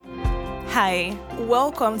Hi,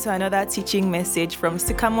 welcome to another teaching message from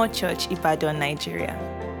Sycamore Church, Ibadan, Nigeria.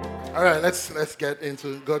 All right, let's get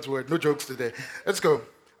into God's word. No jokes today. Let's go.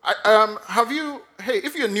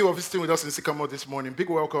 If you're new or visiting with us in Sycamore this morning, big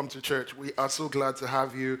welcome to church. We are so glad to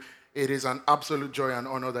have you. It is an absolute joy and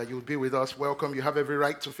honor that you'll be with us. Welcome. You have every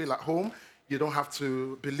right to feel at home. You don't have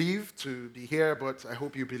to believe to be here, but I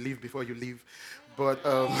hope you believe before you leave. But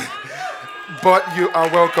you are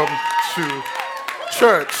welcome to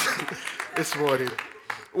church this morning.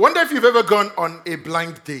 Wonder if you've ever gone on a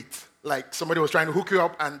blind date. Like somebody was trying to hook you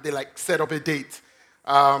up and they set up a date.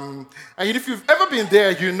 And if you've ever been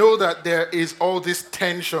there, you know that there is all this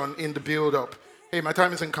tension in the build-up. Hey, my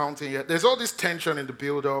time isn't counting yet. There's all this tension in the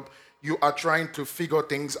build-up. You are trying to figure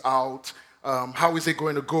things out. How is it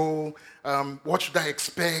going to go? What should I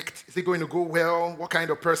expect? Is it going to go well? What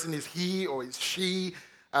kind of person is he or is she?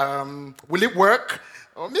 Will it work?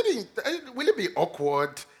 Or maybe, will it be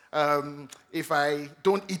awkward? If I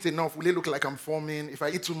don't eat enough, will it look like I'm forming? If I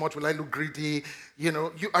eat too much, will I look greedy?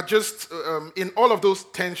 You are just in all of those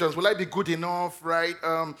tensions. Will I be good enough, right?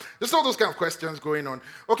 There's all those kind of questions going on.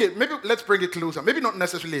 Okay, maybe let's bring it closer. Maybe not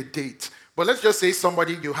necessarily a date, but let's just say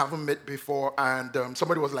somebody you haven't met before and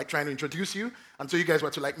somebody was trying to introduce you, and so you guys were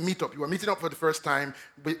to meet up. You were meeting up for the first time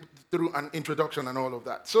through an introduction and all of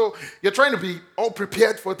that. So you're trying to be all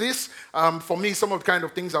prepared for this. For me, some of the kind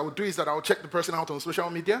of things I would do is that I'll check the person out on social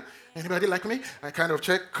media. Anybody like me? I kind of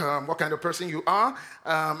check what kind of person you are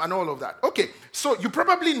and all of that. Okay, so you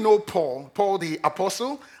probably know Paul the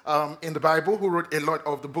apostle in the Bible, who wrote a lot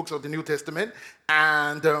of the books of the New Testament.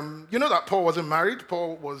 And you know that Paul wasn't married.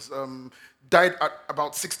 Paul was died at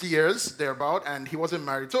about 60 years, thereabout, and he wasn't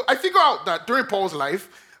married. So I figure out that during Paul's life,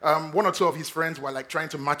 one or two of his friends were trying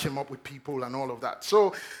to match him up with people and all of that.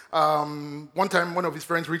 So one time, one of his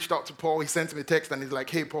friends reached out to Paul. He sent him a text and he's like,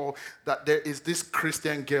 "Hey, Paul, that there is this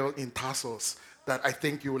Christian girl in Tarsus that I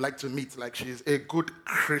think you would like to meet. She's a good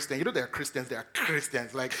Christian." You know, there are Christians.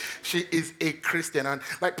 She is a Christian. And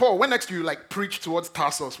Paul, when next you preach towards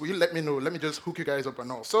Tarsus, will you let me know? Let me just hook you guys up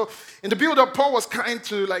and all. So in the build-up, Paul was kind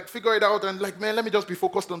to figure it out and man, let me just be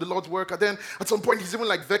focused on the Lord's work. And then at some point, he's even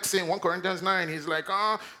vexing. 1 Corinthians 9, he's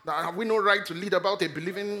have we no right to lead about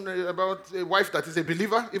a wife that is a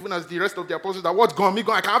believer, even as the rest of the apostles, that what's going,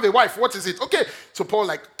 I can have a wife. What is it? Okay. So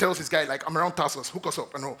Paul tells his guy, I'm around Tarsus, hook us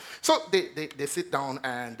up and all. So they sit down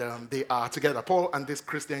and they are together, Paul and this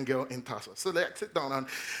Christian girl in Tarsus. So they sit down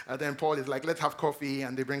and then Paul is let's have coffee,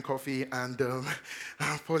 and they bring coffee and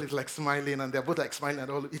Paul is smiling and they're both smiling at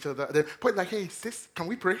all each other. And then Paul is "Hey sis, can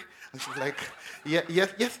we pray?" And she's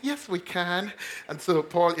yes we can. And so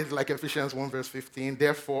Paul is Ephesians 1 verse 15,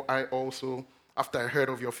 "Therefore I also, after I heard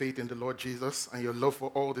of your faith in the Lord Jesus and your love for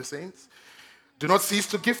all the saints, do not cease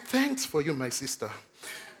to give thanks for you, my sister,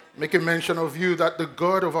 making mention of you, that the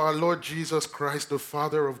God of our Lord Jesus Christ, the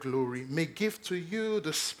Father of glory, may give to you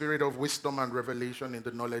the spirit of wisdom and revelation in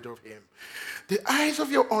the knowledge of him, the eyes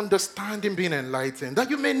of your understanding being enlightened, that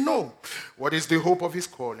you may know what is the hope of his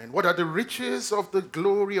calling, what are the riches of the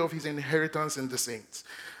glory of his inheritance in the saints,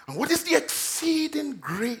 and what is the exceeding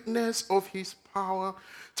greatness of his power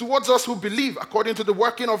towards us who believe, according to the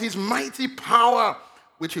working of his mighty power,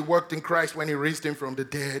 which he worked in Christ when he raised him from the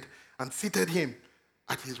dead and seated him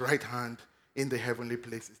at his right hand in the heavenly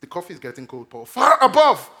places." The coffee is getting cold, Paul. "Far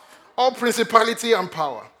above all principality and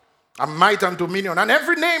power, and might and dominion, and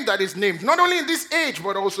every name that is named, not only in this age,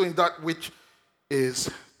 but also in that which is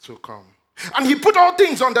to come. And he put all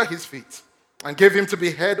things under his feet, and gave him to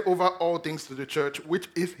be head over all things to the church, which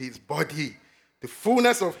is his body, the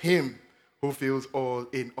fullness of him who fills all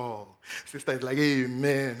in all." Sister is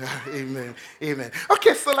amen, amen, amen.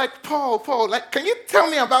 Okay, so Paul, can you tell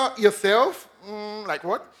me about yourself?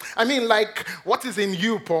 What? I mean, what is in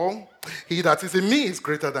you, Paul? He that is in me is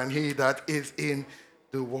greater than he that is in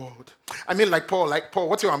the world. I mean, Paul,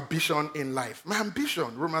 what's your ambition in life? My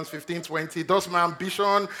ambition, Romans 15:20, "Thus my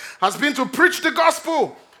ambition has been to preach the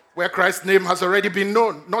gospel, where Christ's name has already been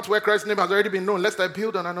known." Not where Christ's name has already been known, lest I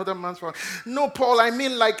build on another man's fault. No, Paul, I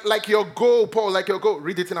mean your goal, Paul, your goal.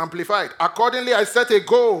 Read it in Amplified. "Accordingly, I set a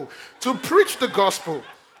goal to preach the gospel,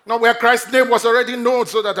 not where Christ's name was already known,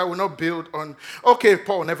 so that I will not build on." Okay,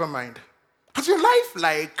 Paul, never mind. Has your life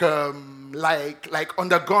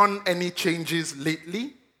undergone any changes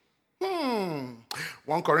lately?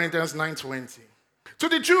 1 Corinthians 9:20. "To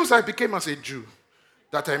the Jews I became as a Jew,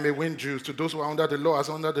 that I may win Jews. To those who are under the law, as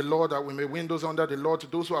under the law, that we may win those under the law. To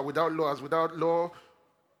those who are without law, as without law,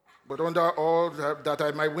 but under all, that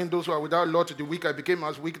I might win those who are without law. To the weak I became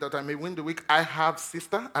as weak, that I may win the weak. I have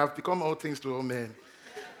become all things to all men,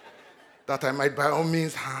 that I might by all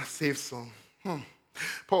means save some."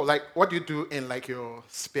 Paul, what do you do in your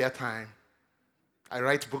spare time? I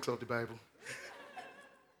write books of the Bible.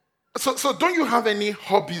 So don't you have any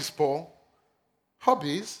hobbies, Paul?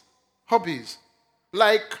 Hobbies? Hobbies.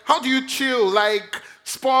 Like, how do you chill? Like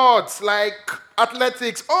sports, like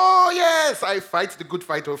athletics. Oh, yes, I fight the good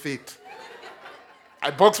fight of faith. I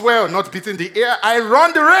box well, not beating the air. I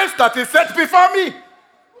run the race that is set before me,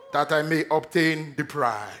 that I may obtain the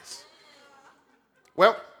prize.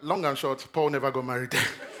 Well, long and short, Paul never got married.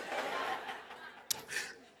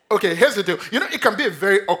 Okay, here's the deal. It can be a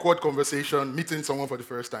very awkward conversation meeting someone for the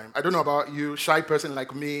first time. I don't know about you, shy person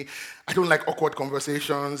like me. I don't like awkward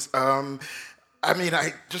conversations.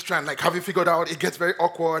 I just try and have it figured out. It gets very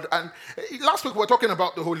awkward. And last week we were talking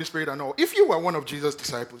about the Holy Spirit and all. If you were one of Jesus'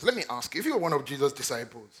 disciples, let me ask you, if you were one of Jesus'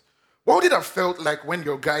 disciples, what would it have felt like when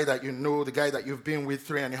your guy that you know, the guy that you've been with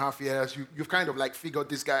 3.5 years, you've kind of figured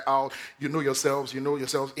this guy out, you know yourselves in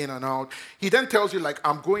and out. He then tells you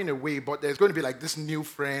I'm going away, but there's going to be this new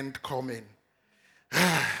friend coming.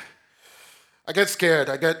 I get scared.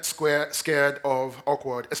 I get scared of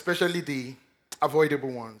awkward, especially the avoidable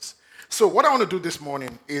ones. So what I want to do this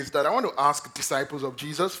morning is that I want to ask disciples of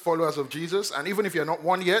Jesus, followers of Jesus, and even if you're not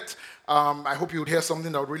one yet, I hope you would hear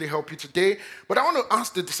something that would really help you today. But I want to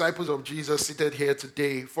ask the disciples of Jesus seated here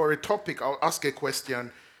today for a topic. I'll ask a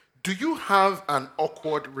question. Do you have an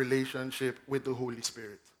awkward relationship with the Holy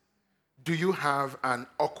Spirit? Do you have an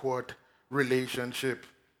awkward relationship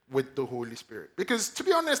with the Holy Spirit? Because to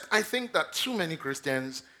be honest, I think that too many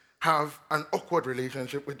Christians have an awkward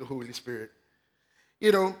relationship with the Holy Spirit.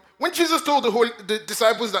 When Jesus told the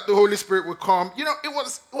disciples that the Holy Spirit would come, it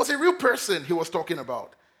was a real person he was talking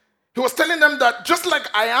about. He was telling them that just like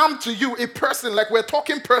I am to you, a person, like we're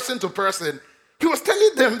talking person to person, he was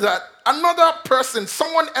telling them that another person,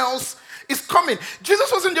 someone else is coming.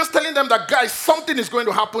 Jesus wasn't just telling them that, guys, something is going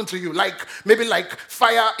to happen to you. Maybe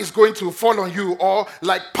fire is going to fall on you, or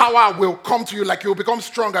power will come to you, you'll become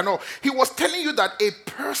strong and all. He was telling you that a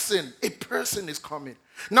person is coming.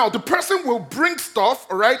 Now, the person will bring stuff,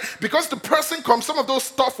 all right? Because the person comes, some of those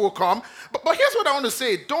stuff will come. But here's what I want to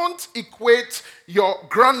say. Don't equate your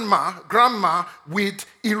grandma with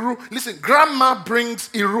Iru. Listen, grandma brings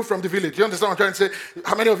Iru from the village. You understand what I'm trying to say?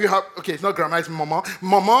 How many of you have... Okay, it's not grandma, it's mama.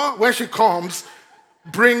 Mama, when she comes,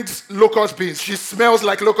 brings locust beans. She smells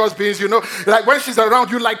like locust beans, when she's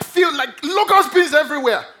around, you feel like locust beans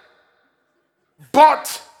everywhere.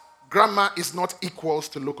 But grandma is not equals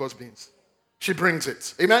to locust beans. She brings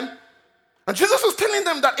it. Amen? And Jesus was telling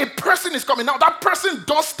them that a person is coming. Now, that person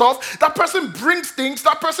does stuff. That person brings things.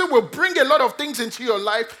 That person will bring a lot of things into your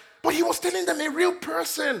life. But he was telling them a real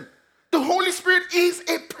person. The Holy Spirit is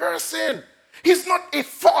a person. He's not a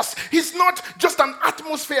force. He's not just an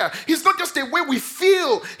atmosphere. He's not just a way we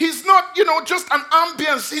feel. He's not, just an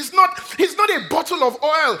ambience. He's not a bottle of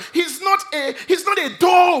oil. He's not a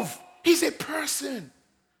dove. He's a person.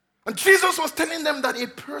 And Jesus was telling them that a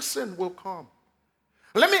person will come.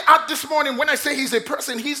 Let me add this morning, when I say he's a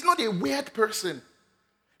person, he's not a weird person.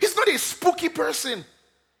 He's not a spooky person.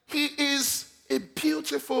 He is a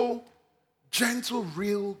beautiful, gentle,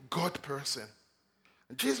 real God person.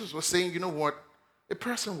 And Jesus was saying, you know what? A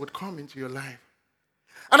person would come into your life.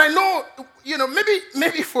 And I know,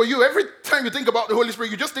 maybe for you, every time you think about the Holy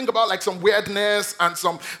Spirit, you just think about some weirdness and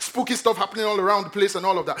some spooky stuff happening all around the place and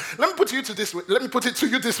all of that. Let me put it to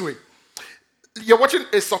you this way. You're watching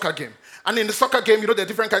a soccer game. And in the soccer game, there are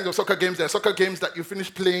different kinds of soccer games. There are soccer games that you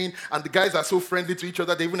finish playing, and the guys are so friendly to each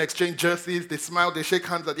other. They even exchange jerseys. They smile. They shake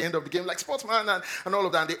hands at the end of the game, like sportsman and all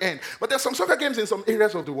of that at the end. But there's some soccer games in some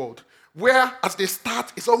areas of the world where, as they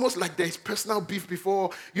start, it's almost like there's personal beef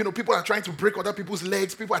before. People are trying to break other people's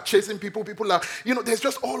legs. People are chasing people. People are, there's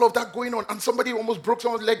just all of that going on. And somebody almost broke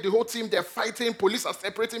someone's leg. The whole team, they're fighting. Police are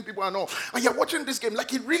separating people and all. And you're watching this game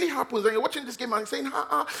like it really happens. And you're watching this game and saying,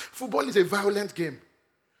 football is a violent game.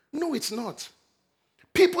 No, it's not.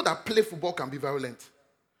 People that play football can be violent.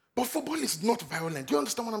 But football is not violent. Do you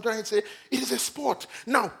understand what I'm trying to say? It is a sport.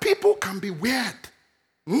 Now, people can be weird.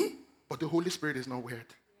 But the Holy Spirit is not weird.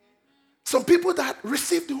 Some people that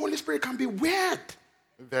receive the Holy Spirit can be weird.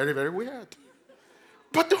 Very, very weird.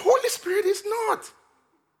 But the Holy Spirit is not.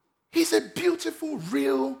 He's a beautiful,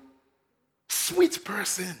 real, sweet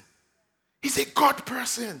person. He's a God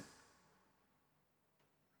person.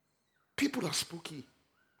 People are spooky.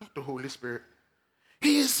 Not the Holy Spirit.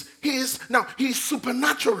 He is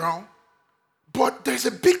supernatural, but there's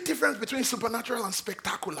a big difference between supernatural and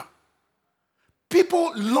spectacular.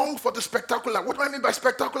 People long for the spectacular. What do I mean by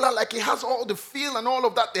spectacular? Like he has all the feel and all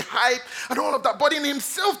of that, the hype and all of that. But in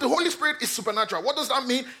himself, the Holy Spirit is supernatural. What does that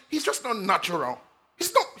mean? He's just not natural.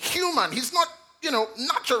 He's not human. He's not,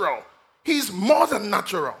 natural. He's more than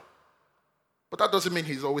natural. But that doesn't mean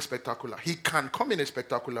he's always spectacular. He can come in a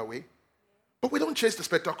spectacular way. But we don't chase the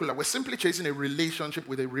spectacular. We're simply chasing a relationship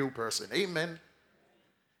with a real person. Amen.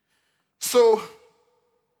 So,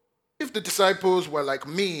 if the disciples were like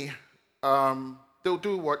me, they'll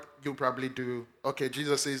do what you'll probably do. Okay,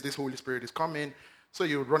 Jesus says this Holy Spirit is coming. So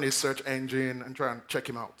you run a search engine and try and check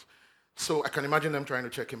him out. So I can imagine them trying to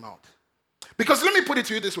check him out. Because let me put it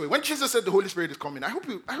to you this way. When Jesus said the Holy Spirit is coming, I hope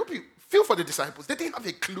you feel for the disciples. They didn't have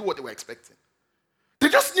a clue what they were expecting. They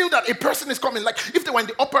just knew that a person is coming. Like if they were in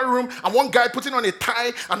the upper room and one guy putting on a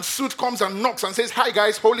tie and suit comes and knocks and says, "Hi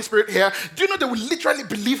guys, Holy Spirit here." Do you know they will literally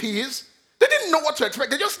believe he is? They didn't know what to expect.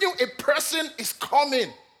 They just knew a person is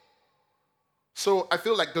coming. So I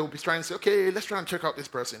feel like they'll be trying to say, okay, let's try and check out this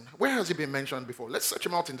person. Where has he been mentioned before? Let's search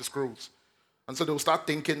him out in the scrolls. And so they'll start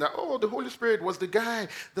thinking that, oh, the Holy Spirit was the guy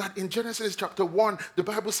that in Genesis chapter 1, the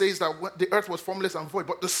Bible says that the earth was formless and void,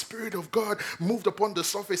 but the Spirit of God moved upon the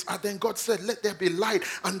surface. And then God said, let there be light.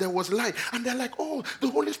 And there was light. And they're like, oh, the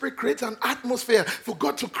Holy Spirit creates an atmosphere for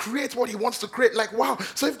God to create what he wants to create. Like, wow.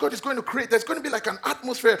 So if God is going to create, there's going to be like an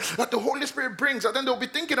atmosphere that the Holy Spirit brings. And then they'll be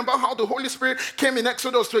thinking about how the Holy Spirit came in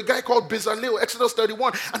Exodus to a guy called Bezalel, Exodus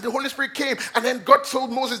 31. And the Holy Spirit came. And then God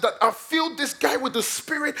told Moses that I filled this guy with the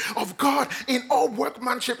Spirit of God in all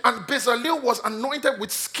workmanship, and Bezalel was anointed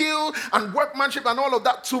with skill and workmanship and all of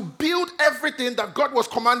that to build everything that God was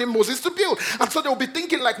commanding Moses to build. And so they'll be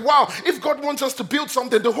thinking like, wow, if God wants us to build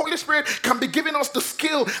something, the Holy Spirit can be giving us the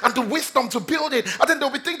skill and the wisdom to build it. And then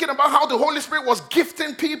they'll be thinking about how the Holy Spirit was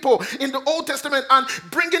gifting people in the Old Testament and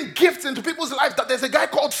bringing gifts into people's lives, that there's a guy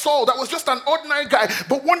called Saul that was just an ordinary guy,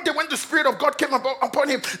 but one day when the Spirit of God came upon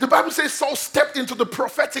him, the Bible says Saul stepped into the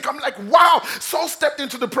prophetic. I'm like, wow, Saul stepped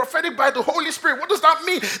into the prophetic by the Holy Spirit. What does that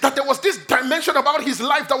mean? That there was this dimension about his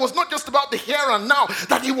life that was not just about the here and now,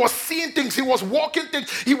 that he was seeing things, he was walking things,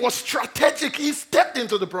 he was strategic, he stepped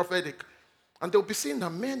into the prophetic. And they'll be seeing that,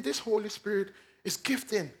 man, this Holy Spirit is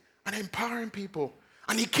gifting and empowering people.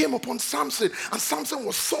 And he came upon Samson, and Samson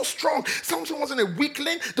was so strong. Samson wasn't a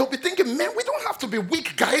weakling. They'll be thinking, man, we don't have to be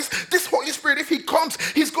weak, guys. This Holy Spirit, if he comes,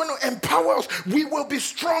 he's going to empower us. We will be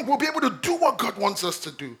strong. We'll be able to do what God wants us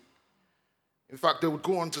to do. In fact, they would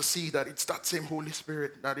go on to see that it's that same Holy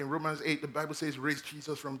Spirit that in Romans 8, the Bible says, raised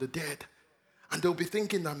Jesus from the dead. And they'll be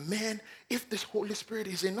thinking that, man, if this Holy Spirit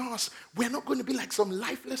is in us, we're not going to be like some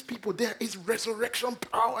lifeless people. There is resurrection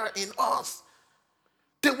power in us.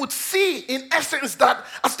 They would see, in essence, that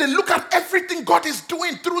as they look at everything God is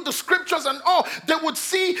doing through the scriptures and all, they would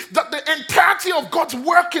see that the entirety of God's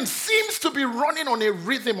working seems to be running on a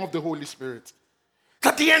rhythm of the Holy Spirit.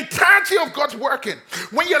 That the entirety of God's working,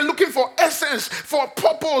 when you're looking for essence, for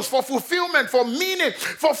purpose, for fulfillment, for meaning,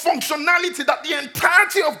 for functionality, that the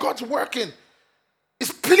entirety of God's working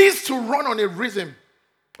is pleased to run on a rhythm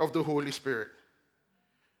of the Holy Spirit.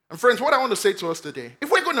 And friends, what I want to say to us today, if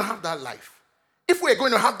we're going to have that life, if we're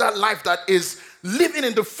going to have that life that is living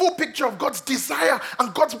in the full picture of God's desire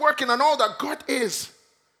and God's working and all that God is,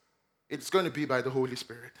 it's going to be by the Holy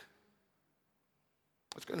Spirit.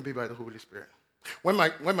 It's going to be by the Holy Spirit. When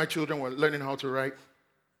my children were learning how to write,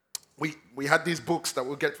 we had these books that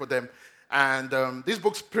we'll get for them. And these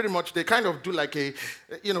books pretty much, they kind of do like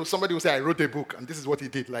somebody will say, I wrote a book, and this is what he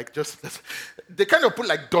did. They kind of put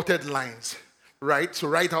like dotted lines, right? To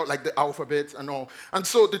write out like the alphabet and all. And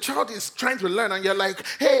so the child is trying to learn, and you're like,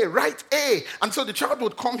 hey, write A. And so the child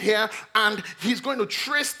would come here, and he's going to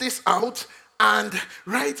trace this out and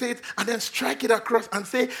write it, and then strike it across and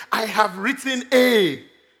say, I have written A.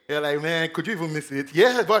 You're like, man, could you even miss it?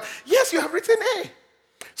 Yeah, but yes, you have written A.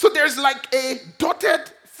 So there's like a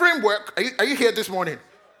dotted framework. Are you here this morning?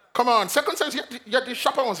 Come on, second sense, you have the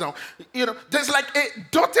sharper ones now. There's like a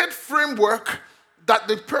dotted framework that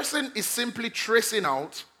the person is simply tracing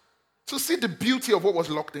out to see the beauty of what was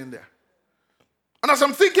locked in there. And as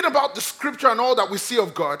I'm thinking about the scripture and all that we see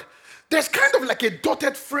of God, there's kind of like a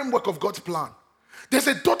dotted framework of God's plan. There's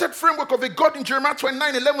a dotted framework of a God in Jeremiah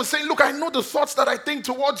 29:11 saying, look, I know the thoughts that I think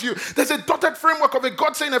towards you. There's a dotted framework of a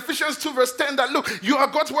God saying in Ephesians 2 verse 10 that, look, you are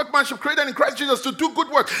God's workmanship created in Christ Jesus to do good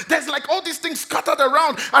work. There's like all these things scattered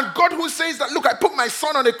around. And God who says that, look, I put my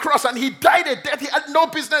son on the cross and he died a death he had no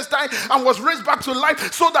business dying and was raised back to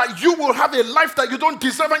life so that you will have a life that you don't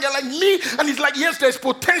deserve. And you're like, me? And he's like, yes, there's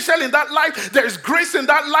potential in that life. There's grace in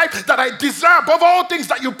that life that I desire above all things,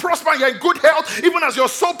 that you prosper and you're in good health, even as your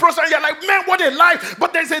soul prospers. And you're like, man, what a life.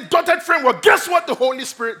 But there's a dotted framework. Guess what the Holy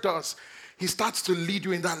Spirit does? He starts to lead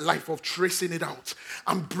you in that life of tracing it out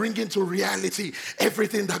and bringing to reality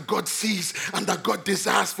everything that God sees and that God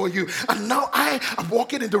desires for you. And now I am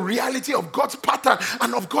walking in the reality of God's pattern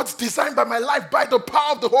and of God's design by my life by the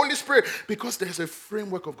power of the Holy Spirit, because there's a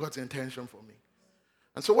framework of God's intention for me.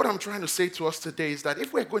 And so what I'm trying to say to us today is that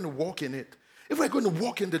if we're going to walk in it, if we're going to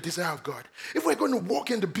walk in the desire of God, if we're going to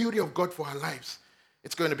walk in the beauty of God for our lives,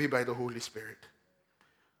 it's going to be by the Holy Spirit.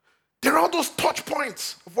 There are all those touch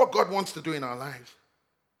points of what God wants to do in our lives.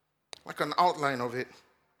 Like an outline of it.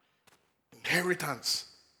 Inheritance.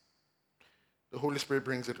 The Holy Spirit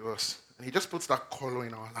brings it to us. And he just puts that color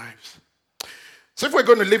in our lives. So if we're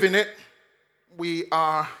going to live in it, we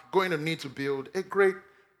are going to need to build a great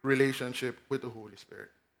relationship with the Holy Spirit.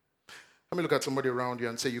 Let me look at somebody around you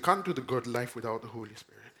and say, you can't do the God life without the Holy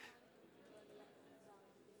Spirit.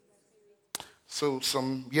 So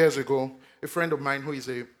some years ago, a friend of mine who is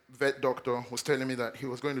a vet doctor was telling me that he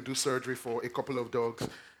was going to do surgery for a couple of dogs.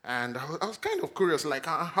 And I was kind of curious, like,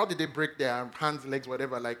 how did they break their hands, legs,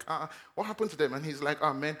 whatever? Like, what happened to them? And he's like,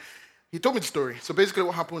 man. He told me the story. So basically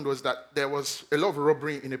what happened was that there was a lot of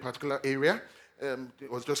robbery in a particular area.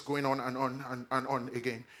 It was just going on and on and on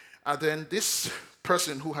again. And then this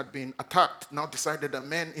person who had been attacked now decided that,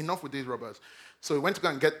 man, enough with these robbers. So he went to go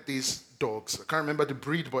and get these dogs. I can't remember the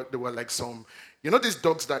breed, but they were like some, these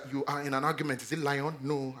dogs that you are in an argument. Is it lion?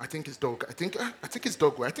 No, I think it's dog. I think it's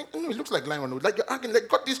dog. I think, no, it looks like lion. Like you're arguing, like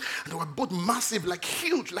got this, and they were both massive, like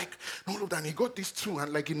huge, like all of that. And he got these two,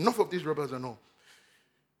 and like enough of these robbers and all.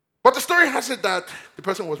 But the story has it that the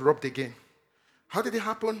person was robbed again. How did it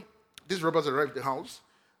happen? These robbers arrived at the house,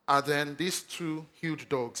 and then these two huge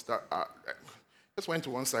dogs that just went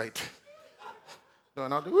to one side.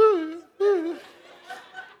 And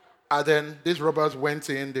then these robbers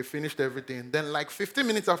went in, they finished everything. Then like 15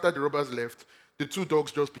 minutes after the robbers left, the two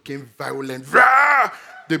dogs just became violent.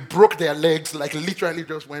 They broke their legs, like literally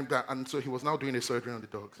just went back. And so he was now doing a surgery on the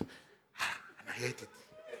dogs. And I hate it.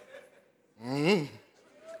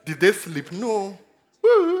 Did they sleep? No.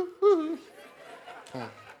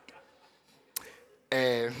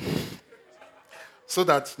 So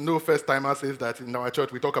that no first-timer says that in our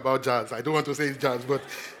church we talk about jazz. I don't want to say it's jazz, but...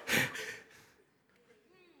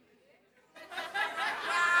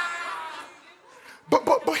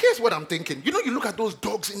 But here's what I'm thinking. You look at those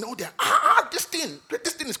dogs, they're, this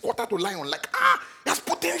thing is quarter to lion. Like, it has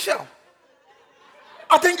potential.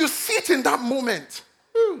 I think you see it in that moment.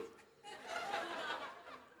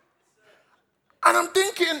 And I'm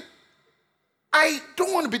thinking, I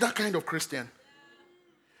don't want to be that kind of Christian.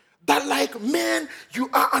 That like, man, you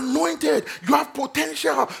are anointed. You have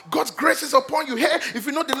potential. God's grace is upon you. Hey, if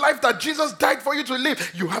you know the life that Jesus died for you to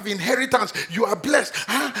live, you have inheritance. You are blessed.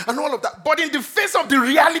 And all of that. But in the face of the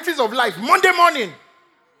realities of life, Monday morning,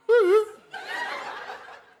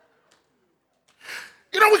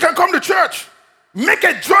 we can come to church, make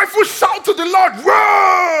a joyful shout to the Lord.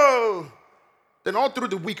 Whoa! Then all through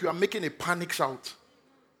the week, you are making a panic shout.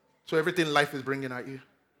 So everything life is bringing at you.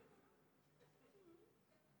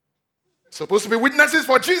 Supposed to be witnesses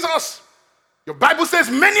for Jesus. Your Bible says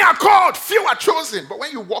many are called, few are chosen. But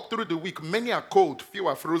when you walk through the week, many are cold, few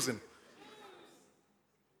are frozen.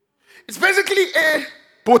 It's basically a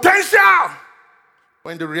potential.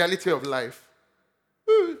 But in the reality of life,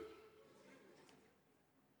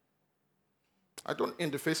 I don't,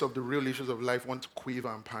 in the face of the real issues of life, want to quiver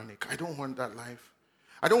and panic. I don't want that life.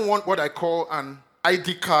 I don't want what I call an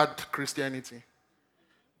ID card Christianity.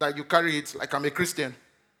 That you carry it like I'm a Christian.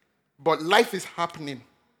 But life is happening.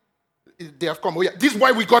 They have come. Oh, yeah, this is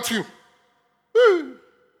why we got you.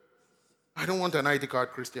 I don't want an ID card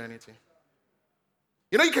Christianity.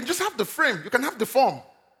 You can just have the frame. You can have the form.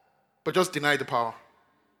 But just deny the power.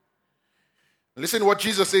 Listen to what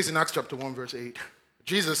Jesus says in Acts chapter 1, verse 8.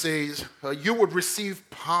 Jesus says, you would receive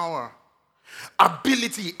power,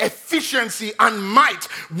 ability, efficiency, and might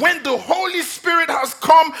when the Holy Spirit has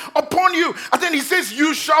come upon you. And then he says,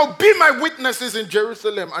 you shall be my witnesses in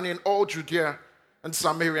Jerusalem and in all Judea and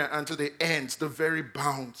Samaria and to the ends, the very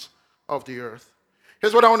bounds of the earth.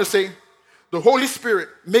 Here's what I want to say. The Holy Spirit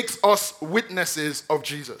makes us witnesses of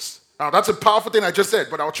Jesus. Now, that's a powerful thing I just said,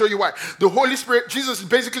 but I'll show you why. The Holy Spirit, Jesus is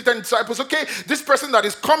basically telling the disciples, okay, this person that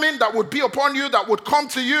is coming, that would be upon you, that would come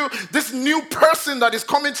to you, this new person that is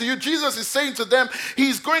coming to you, Jesus is saying to them,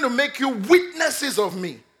 he's going to make you witnesses of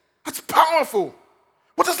me. That's powerful.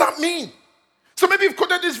 What does that mean? So maybe you've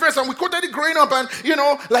quoted this verse and we quoted it growing up and,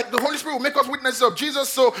 like the Holy Spirit will make us witnesses of Jesus.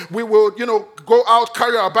 So we will, go out,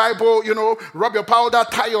 carry our Bible, rub your powder,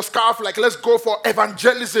 tie your scarf. Like, let's go for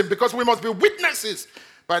evangelism because we must be witnesses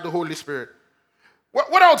by the Holy Spirit.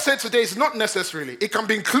 What I would say today is not necessarily. It can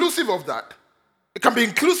be inclusive of that. It can be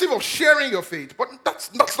inclusive of sharing your faith, but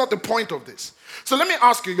that's not the point of this. So let me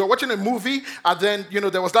ask you, you're watching a movie, and then,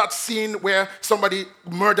 there was that scene where somebody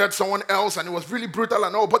murdered someone else, and it was really brutal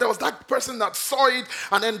and all, but there was that person that saw it,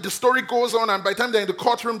 and then the story goes on, and by the time they're in the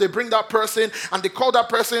courtroom, they bring that person, and they call that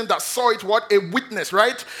person that saw it, what? A witness,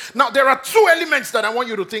 right? Now, there are two elements that I want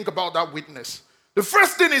you to think about that witness. The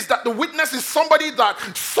first thing is that the witness is somebody that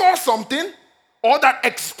saw something, or that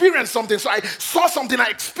experienced something. So I saw something, I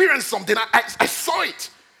experienced something, I saw it.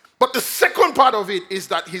 But the second part of it is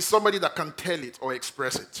that he's somebody that can tell it or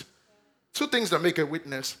express it. Two things that make a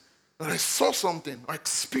witness: that I saw something, I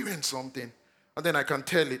experienced something, and then I can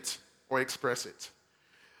tell it or express it.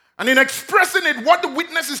 And in expressing it, what the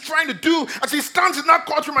witness is trying to do as he stands in that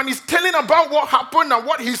courtroom and he's telling about what happened and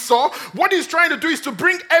what he saw, what he's trying to do is to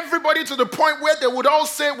bring everybody to the point where they would all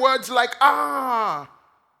say words like,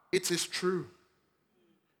 it is true.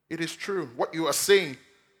 It is true. What you are saying,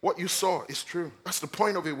 what you saw is true. That's the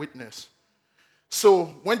point of a witness. So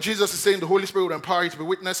when Jesus is saying the Holy Spirit will empower you to be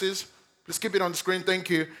witnesses, please keep it on the screen, thank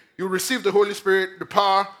you. You receive the Holy Spirit, the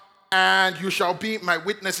power, and you shall be my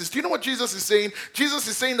witnesses. Do you know what Jesus is saying? Jesus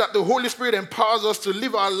is saying that the Holy Spirit empowers us to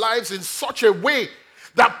live our lives in such a way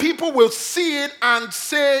that people will see it and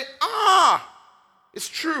say, it's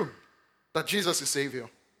true that Jesus is Savior.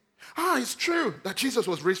 It's true that Jesus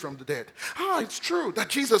was raised from the dead. It's true that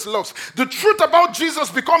Jesus loves. The truth about Jesus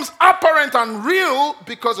becomes apparent and real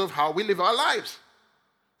because of how we live our lives.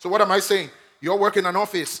 So what am I saying? You're working in an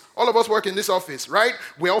office. All of us work in this office, right?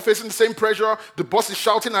 We're all facing the same pressure. The boss is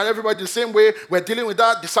shouting at everybody the same way. We're dealing with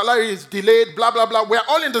that. The salary is delayed, blah, blah, blah. We're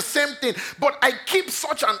all in the same thing. But I keep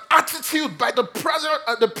such an attitude by the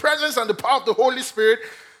presence and the power of the Holy Spirit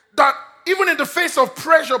that even in the face of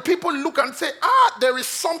pressure, people look and say, there is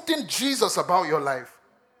something Jesus about your life.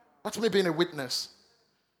 That's me being a witness.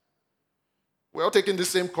 We're all taking the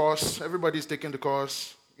same course. Everybody's taking the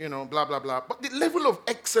course, blah, blah, blah. But the level of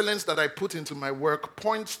excellence that I put into my work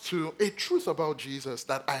points to a truth about Jesus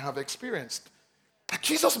that I have experienced. That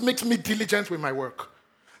Jesus makes me diligent with my work.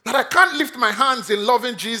 That I can't lift my hands in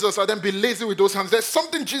loving Jesus and then be lazy with those hands. There's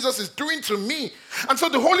something Jesus is doing to me. And so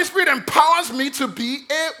the Holy Spirit empowers me to be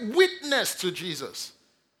a witness to Jesus.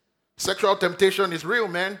 Sexual temptation is real,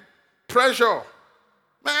 man. Pressure.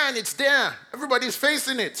 Man, it's there. Everybody's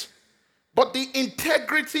facing it. But the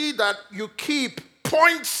integrity that you keep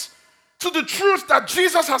points to the truth that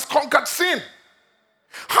Jesus has conquered sin.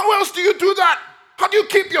 How else do you do that? How do you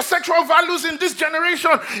keep your sexual values in this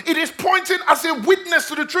generation? It is pointing as a witness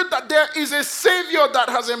to the truth that there is a Savior that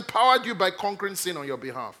has empowered you by conquering sin on your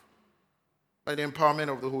behalf. By the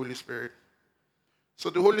empowerment of the Holy Spirit.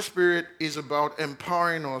 So the Holy Spirit is about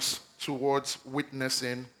empowering us towards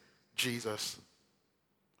witnessing Jesus.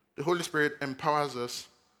 The Holy Spirit empowers us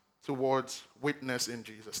towards witnessing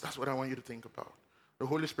Jesus. That's what I want you to think about. The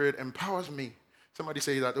Holy Spirit empowers me. Somebody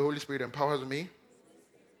say that. The Holy Spirit empowers me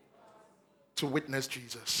to witness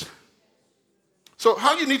Jesus. So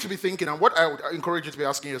how you need to be thinking, and what I would encourage you to be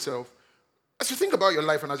asking yourself, as you think about your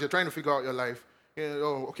life and as you're trying to figure out your life,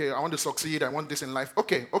 I want to succeed, I want this in life.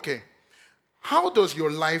 Okay. How does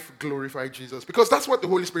your life glorify Jesus? Because that's what the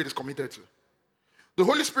Holy Spirit is committed to. The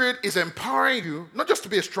Holy Spirit is empowering you, not just to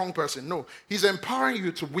be a strong person, no. He's empowering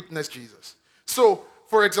you to witness Jesus. So,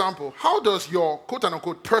 for example, how does your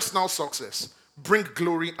quote-unquote personal success bring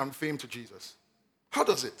glory and fame to Jesus? How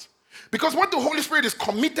does it? Because what the Holy Spirit is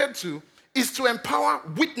committed to is to empower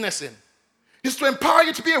witnessing. Is to empower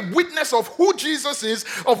you to be a witness of who Jesus is,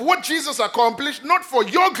 of what Jesus accomplished, not for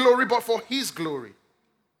your glory, but for his glory.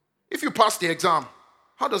 If you pass the exam,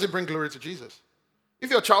 how does it bring glory to Jesus? If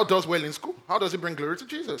your child does well in school, how does it bring glory to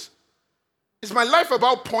Jesus? Is my life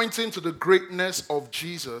about pointing to the greatness of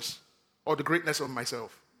Jesus or the greatness of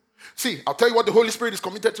myself? See, I'll tell you what the Holy Spirit is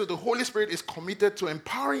committed to. The Holy Spirit is committed to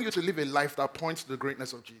empowering you to live a life that points to the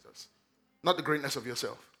greatness of Jesus, not the greatness of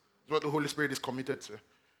yourself. That's what the Holy Spirit is committed to.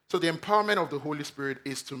 So the empowerment of the Holy Spirit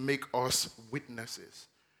is to make us witnesses,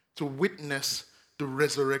 to witness the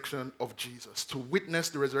resurrection of Jesus, to witness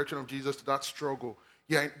the resurrection of Jesus, to that struggle.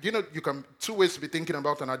 Yeah, you can two ways to be thinking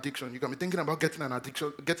about an addiction. You can be thinking about getting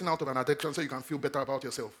out of an addiction so you can feel better about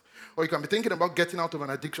yourself. Or you can be thinking about getting out of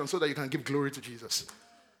an addiction so that you can give glory to Jesus.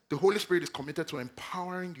 The Holy Spirit is committed to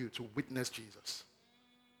empowering you to witness Jesus.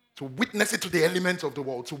 To witness it to the elements of the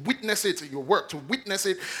world. To witness it in your work. To witness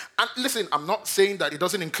it. And listen, I'm not saying that it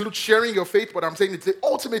doesn't include sharing your faith, but I'm saying the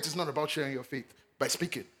ultimate is not about sharing your faith by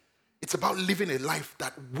speaking. It's about living a life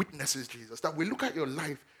that witnesses Jesus. That we look at your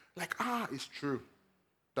life like, it's true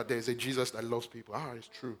that there's a Jesus that loves people. It's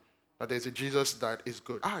true that there's a Jesus that is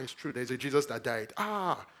good. It's true there's a Jesus that died.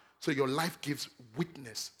 So your life gives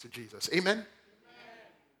witness to Jesus. Amen?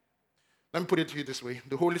 Let me put it to you this way.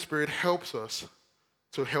 The Holy Spirit helps us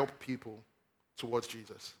to help people towards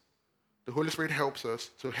Jesus. The Holy Spirit helps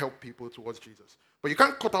us to help people towards Jesus. But you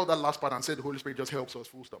can't cut out that last part and say the Holy Spirit just helps us,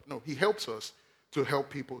 full stop. No, he helps us to help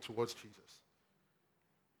people towards Jesus.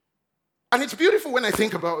 And it's beautiful when I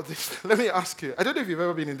think about this. Let me ask you, I don't know if you've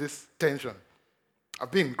ever been in this tension.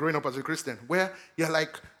 I've been growing up as a Christian, where you're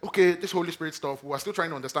like, okay, this Holy Spirit stuff, we're still trying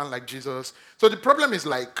to understand like Jesus. So the problem is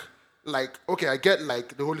like, okay, I get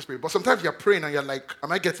like the Holy Spirit, but sometimes you're praying and you're like,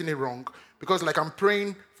 am I getting it wrong? Because like I'm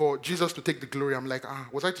praying for Jesus to take the glory. I'm like,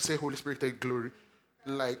 was I to say Holy Spirit take glory?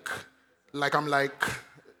 Like I'm like,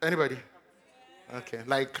 anybody? Okay,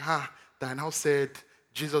 like, that I now said,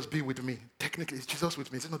 Jesus be with me. Technically, is Jesus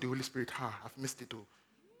with me? Is it not the Holy Spirit? I've missed it too.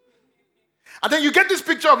 And then you get this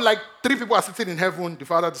picture of like 3 people are sitting in heaven, the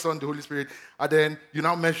Father, the Son, the Holy Spirit, and then you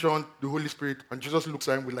now mention the Holy Spirit, and Jesus looks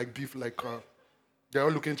at him with like beef, like they're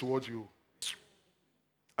all looking towards you.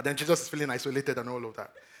 And then Jesus is feeling isolated and all of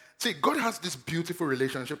that. See, God has this beautiful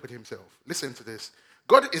relationship with himself. Listen to this.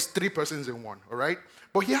 God is 3 persons in one, all right?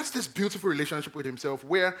 But he has this beautiful relationship with himself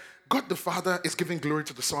where God the Father is giving glory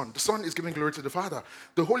to the Son. The Son is giving glory to the Father.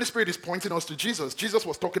 The Holy Spirit is pointing us to Jesus. Jesus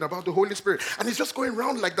was talking about the Holy Spirit. And it's just going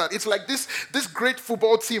around like that. It's like this great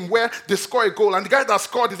football team where they score a goal and the guy that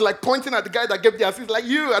scored is like pointing at the guy that gave the assist like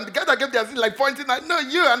you. And the guy that gave the assist like pointing at, no,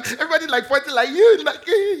 you. And everybody like pointing like you. Like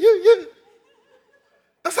you.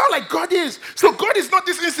 That's how like God is. So God is not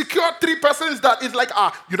this insecure 3 persons that is like,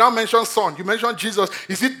 you now mention Son, you mention Jesus.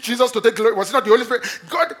 Is it Jesus to take glory? Was it not the Holy Spirit?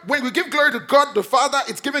 God, when we give glory to God the Father,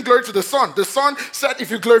 it's giving glory to the Son. The Son said,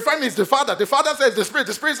 if you glorify me, it's the Father. The Father says the Spirit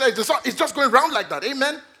says the Son. It's just going around like that.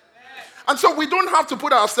 Amen? And so we don't have to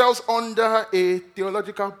put ourselves under a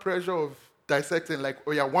theological pressure of dissecting like,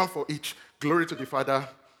 oh yeah, one for each. Glory to the Father,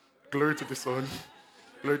 glory to the Son,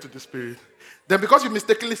 glory to the Spirit. Then because you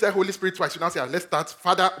mistakenly said Holy Spirit twice, you now say, let's start.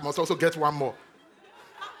 Father must also get one more.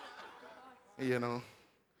 You know.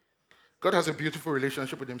 God has a beautiful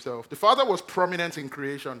relationship with himself. The Father was prominent in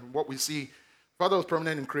creation, what we see. The Father was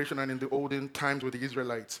prominent in creation and in the olden times with the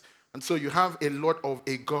Israelites. And so you have a lot of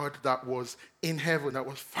a God that was in heaven, that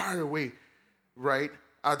was far away, right?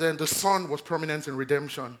 And then the Son was prominent in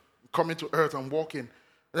redemption, coming to earth and walking. And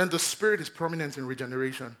then the Spirit is prominent in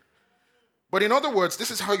regeneration. But in other words,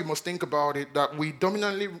 this is how you must think about it, that we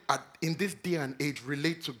dominantly, in this day and age,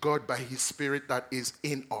 relate to God by his Spirit that is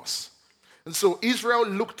in us. And so Israel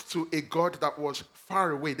looked to a God that was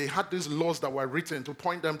far away. They had these laws that were written to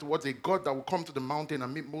point them towards a God that would come to the mountain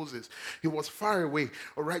and meet Moses. He was far away,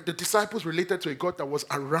 all right? The disciples related to a God that was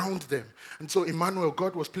around them. And so Emmanuel,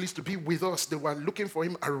 God was pleased to be with us. They were looking for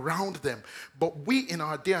him around them. But we in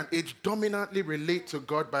our day and age dominantly relate to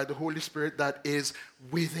God by the Holy Spirit that is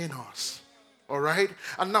within us. All right?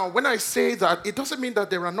 And now, when I say that, it doesn't mean that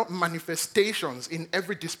there are not manifestations in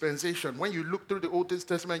every dispensation. When you look through the Old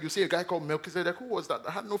Testament, you see a guy called Melchizedek. Who was that?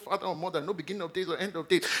 That had no father or mother, no beginning of days or end of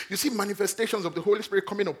days. You see manifestations of the Holy Spirit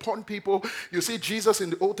coming upon people. You see Jesus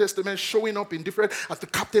in the Old Testament showing up in different, as the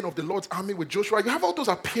captain of the Lord's army with Joshua. You have all those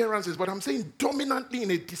appearances, but I'm saying dominantly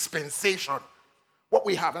in a dispensation. What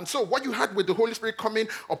we have. And so what you had with the Holy Spirit coming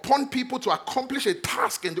upon people to accomplish a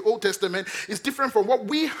task in the Old Testament is different from what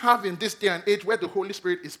we have in this day and age where the Holy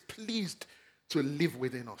Spirit is pleased to live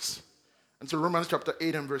within us. And so Romans chapter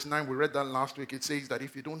 8 and verse 9, we read that last week. It says that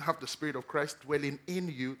if you don't have the Spirit of Christ dwelling in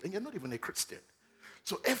you, then you're not even a Christian.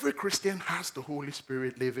 So every Christian has the Holy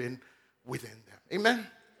Spirit living within them. Amen?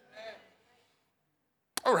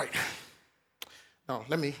 All right. Now,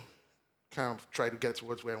 let me kind of try to get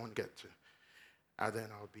towards where I want to get to. And then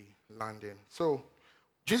I'll be landing. So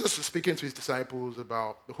Jesus was speaking to his disciples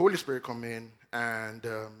about the Holy Spirit coming. And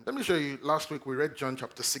let me show you, last week we read John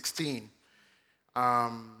chapter 16.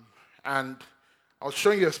 And I was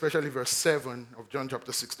showing you especially verse 7 of John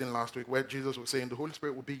chapter 16 last week, where Jesus was saying the Holy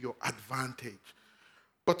Spirit will be your advantage.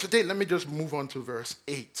 But today, let me just move on to verse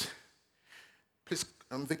 8. Please,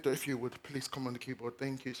 Victor, if you would, please come on the keyboard.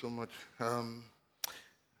 Thank you so much.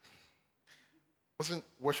 Wasn't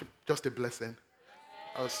worship just a blessing?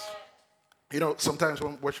 Sometimes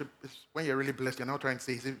when worship is, when you're really blessed, you're now trying to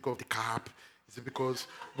say, is it because of the cap? Is it because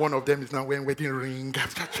one of them is now wearing wedding ring? I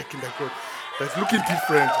start checking that. That's looking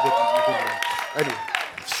different. Anyway,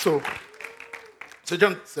 so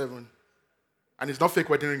John 7, and it's not fake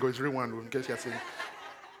wedding ring, it's real one, in case you're saying.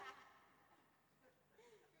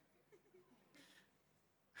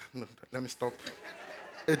 No, let me stop.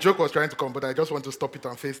 A joke was trying to come, but I just want to stop it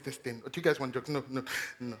and face this thing. Do you guys want jokes?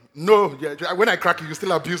 No. Yeah, when I crack you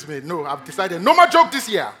still abuse me. No, I've decided no more joke this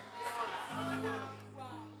year.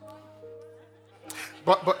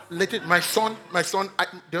 But later, my son.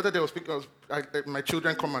 The other day I was my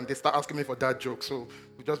children come and they start asking me for dad jokes. So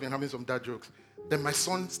we've just been having some dad jokes. Then my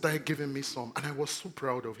son started giving me some, and I was so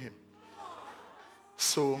proud of him.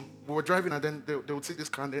 So we were driving, and then they would see this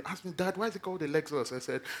car, and they asked me, Dad, why is it called the Lexus? I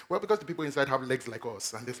said, well, because the people inside have legs like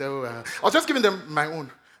us. And they said, oh, I was just giving them my own.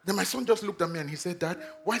 Then my son just looked at me, and he said, Dad,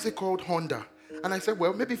 why is it called Honda? And I said,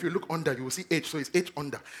 well, maybe if you look under, you will see H, so it's H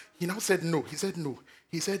Honda. He now said no. He said no.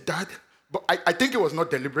 He said, Dad, but I think it was not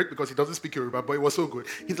deliberate because he doesn't speak Yoruba, but it was so good.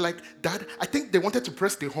 He's like, Dad, I think they wanted to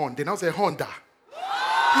press the horn. They now say Honda.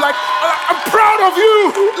 Like, I'm proud of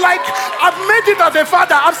you. Like, I've made it as a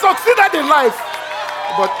father. I've succeeded in life.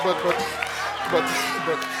 But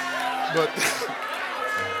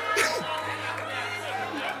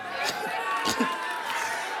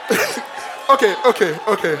okay.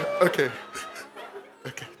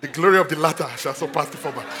 The glory of the latter shall surpass the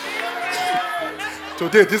former.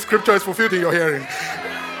 Today, this scripture is fulfilled in your hearing.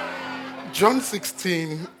 John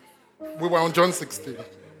 16, we were on John 16.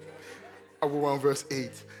 And we were on verse 8.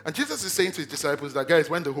 And Jesus is saying to his disciples that, guys,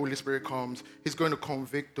 when the Holy Spirit comes, he's going to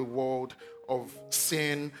convict the world of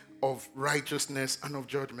sin, of righteousness, and of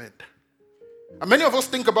judgment. And many of us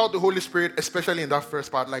think about the Holy Spirit, especially in that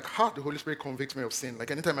first part, like, the Holy Spirit convicts me of sin. Like,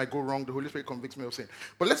 anytime I go wrong, the Holy Spirit convicts me of sin.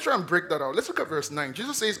 But let's try and break that out. Let's look at verse 9.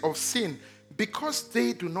 Jesus says, of sin, because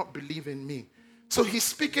they do not believe in me. So he's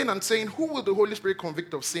speaking and saying, who will the Holy Spirit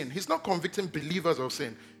convict of sin? He's not convicting believers of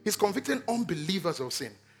sin. He's convicting unbelievers of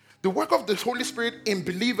sin. The work of the Holy Spirit in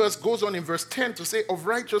believers goes on in verse 10 to say, of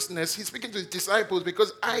righteousness, he's speaking to his disciples,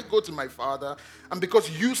 because I go to my Father, and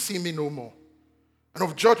because you see me no more. And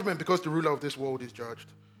of judgment, because the ruler of this world is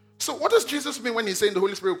judged. So what does Jesus mean when he's saying the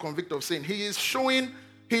Holy Spirit will convict of sin? He's showing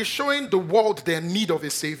the world their need of a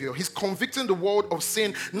Savior. He's convicting the world of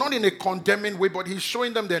sin, not in a condemning way, but he's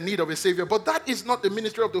showing them their need of a Savior. But that is not the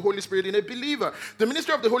ministry of the Holy Spirit in a believer. The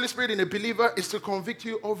ministry of the Holy Spirit in a believer is to convict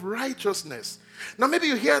you of righteousness. Now maybe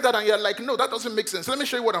you hear that and you're like, no, that doesn't make sense. Let me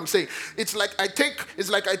show you what I'm saying. It's like I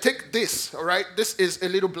take this, all right? This is a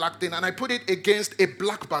little black thing, and I put it against a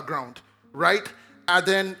black background, right? And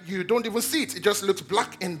then you don't even see it. It just looks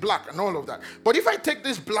black in black and all of that. But if I take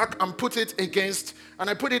this black and put it against a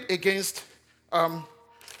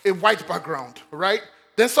white background, right?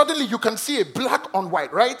 Then suddenly you can see a black on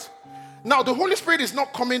white, right? Now, the Holy Spirit is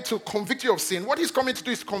not coming to convict you of sin. What he's coming to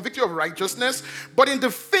do is convict you of righteousness. But in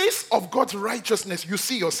the face of God's righteousness, you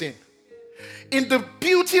see your sin. In the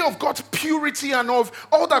beauty of God's purity and of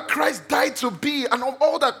all that Christ died to be and of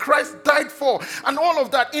all that Christ died for and all of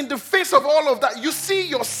that, in the face of all of that, you see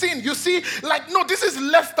your sin. You see, like, no, this is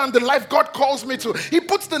less than the life God calls me to. He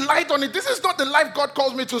puts the light on it. This is not the life God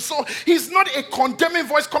calls me to. So he's not a condemning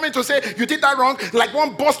voice coming to say, you did that wrong, like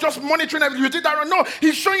one boss just monitoring everything. You did that wrong. No,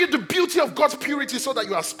 he's showing you the beauty of God's purity so that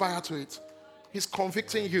you aspire to it. He's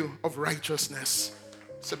convicting you of righteousness.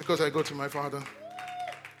 So because I go to my Father.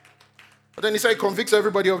 But then he said he convicts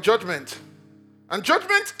everybody of judgment. And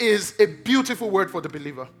judgment is a beautiful word for the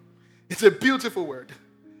believer. It's a beautiful word.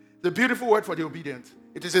 The beautiful word for the obedient.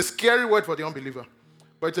 It is a scary word for the unbeliever.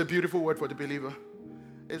 But it's a beautiful word for the believer.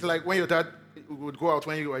 It's like when your dad would go out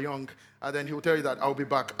when you were young, and then he would tell you that I'll be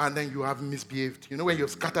back, and then you have misbehaved. You know, when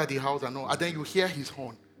you've scattered the house and all, and then you hear his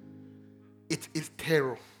horn. It is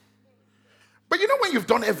terror. But you know when you've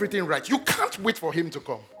done everything right, you can't wait for him to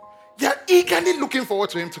come. You're eagerly looking forward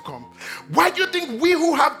to him to come. Why do you think we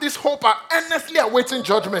who have this hope are earnestly awaiting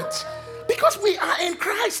judgment? Because we are in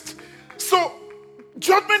Christ. So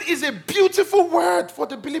judgment is a beautiful word for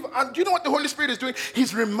the believer. And do you know what the Holy Spirit is doing?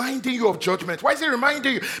 He's reminding you of judgment. Why is he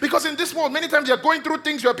reminding you? Because in this world, many times you're going through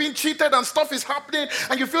things, you're being cheated and stuff is happening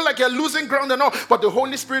and you feel like you're losing ground and all. But the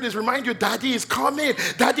Holy Spirit is reminding you, Daddy is coming.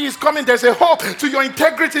 Daddy is coming. There's a hope to your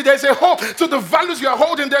integrity. There's a hope to the values you are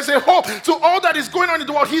holding. There's a hope to all that is going on in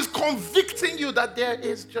the world. He's convicting you that there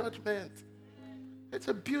is judgment. It's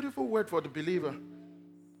a beautiful word for the believer,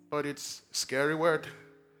 but it's a scary word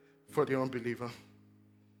for the unbeliever.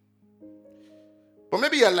 But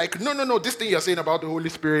maybe you're like, no, this thing you're saying about the Holy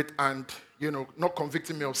Spirit and, not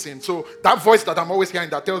convicting me of sin. So that voice that I'm always hearing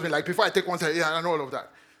that tells me, like, before I take one side, and all of that.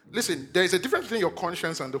 Listen, there is a difference between your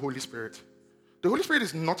conscience and the Holy Spirit. The Holy Spirit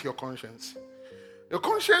is not your conscience. Your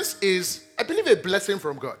conscience is, I believe, a blessing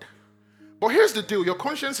from God. But here's the deal. Your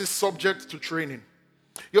conscience is subject to training.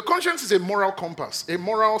 Your conscience is a moral compass, a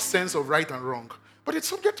moral sense of right and wrong. But it's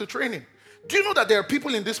subject to training. Do you know that there are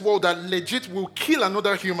people in this world that legit will kill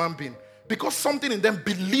another human being because something in them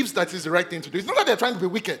believes that is the right thing to do? It's not that they're trying to be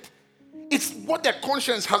wicked. It's what their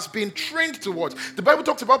conscience has been trained towards. The Bible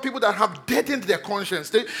talks about people that have deadened their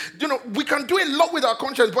conscience. We can do a lot with our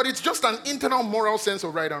conscience, but it's just an internal moral sense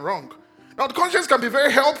of right and wrong. Now, the conscience can be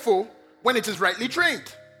very helpful when it is rightly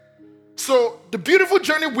trained. So the beautiful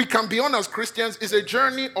journey we can be on as Christians is a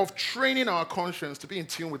journey of training our conscience to be in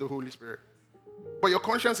tune with the Holy Spirit. But your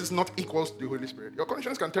conscience is not equal to the Holy Spirit. Your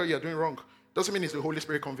conscience can tell you you're doing wrong. Doesn't mean it's the Holy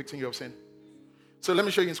Spirit convicting you of sin. So let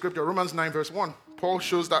me show you in Scripture, Romans 9 verse 1. Paul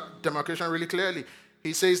shows that demarcation really clearly.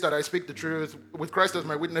 He says that I speak the truth. With Christ as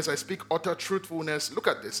my witness, I speak utter truthfulness. Look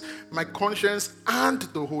at this. My conscience and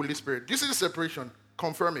the Holy Spirit. Do you see the separation?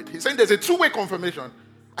 Confirm it. He's saying there's a two-way confirmation.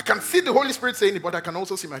 I can see the Holy Spirit saying it, but I can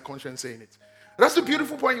also see my conscience saying it. That's the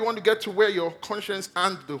beautiful point. You want to get to where your conscience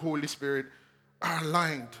and the Holy Spirit are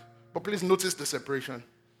aligned. But please notice the separation.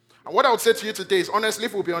 And what I would say to you today is, honestly,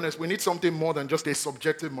 if we'll be honest, we need something more than just a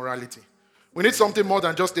subjective morality. We need something more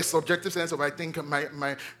than just a subjective sense of, I think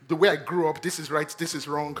the way I grew up, this is right, this is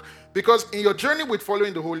wrong. Because in your journey of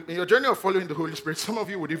following the Holy Spirit, some of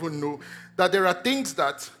you would even know that there are things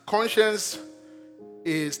that conscience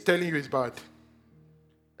is telling you is bad.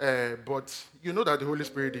 But you know that the Holy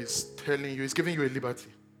Spirit is telling you, is giving you a liberty.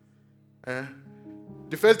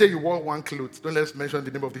 The first day you wore one cloth, don't let's mention the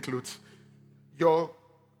name of the cloth, your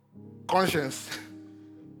conscience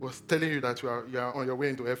was telling you that you are on your way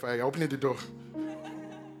into FI, you're opening the door.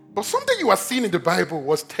 But something you are seeing in the Bible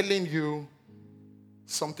was telling you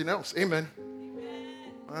something else. Amen.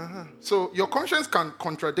 So your conscience can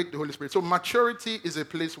contradict the Holy Spirit. So maturity is a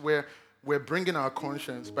place where we're bringing our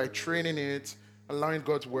conscience by training it, allowing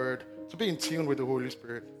God's word to be in tune with the Holy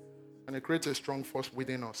Spirit. And it creates a strong force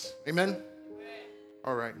within us. Amen?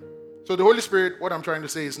 All right. So the Holy Spirit, what I'm trying to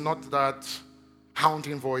say is not that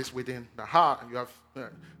hounding voice within. You have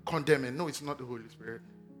condemning. No, it's not the Holy Spirit.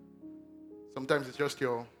 Sometimes it's just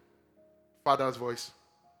your father's voice,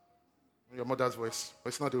 your mother's voice, but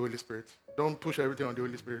it's not the Holy Spirit. Don't push everything on the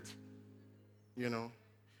Holy Spirit.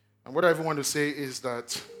 And what I even want to say is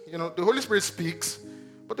that, the Holy Spirit speaks,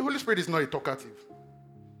 but the Holy Spirit is not a talkative.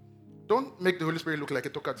 Don't make the Holy Spirit look like a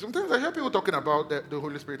talkative. Sometimes I hear people talking about the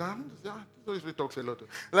Holy Spirit. The Holy Spirit talks a lot.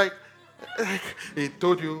 Like he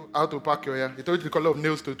told you how to pack your hair. He told you the color of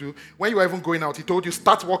nails to do. When you were even going out, he told you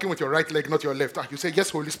start walking with your right leg, not your left. You say,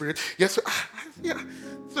 yes, Holy Spirit. Yes, yeah.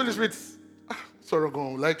 Holy Spirit. Sorry, go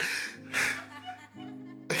on. Like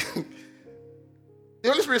the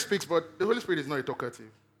Holy Spirit speaks, but the Holy Spirit is not a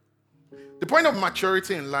talkative. The point of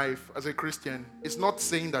maturity in life as a Christian is not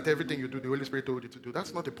saying that everything you do, the Holy Spirit told you to do.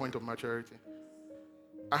 That's not the point of maturity.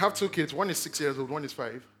 I have two kids. One is 6 years old, one is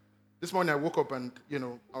 5. This morning I woke up and,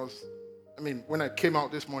 when I came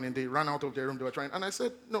out this morning, they ran out of their room, they were trying. And I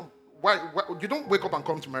said, no, why? You don't wake up and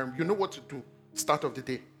come to my room. You know what to do, start of the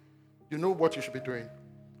day. You know what you should be doing.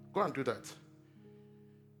 Go and do that.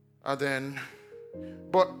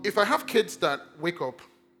 But if I have kids that wake up,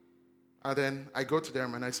 and then I go to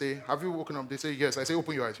them and I say, have you woken up? They say, yes. I say,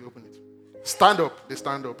 open your eyes. You open it. Stand up. They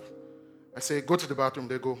stand up. I say, go to the bathroom.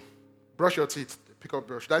 They go. Brush your teeth. They pick up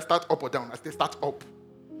brush. Should I start up or down? I say, start up.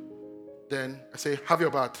 Then I say, have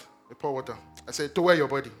your bath. They pour water. I say, towel your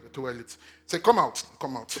body. They towel it. I say, come out.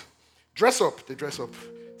 Come out. Dress up. They dress up.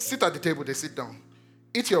 Sit at the table. They sit down.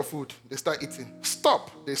 Eat your food. They start eating.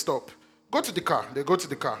 Stop. They stop. Go to the car. They go to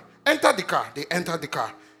the car. Enter the car. They enter the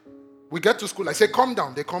car. We get to school. I say, calm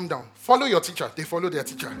down. They calm down. Follow your teacher. They follow their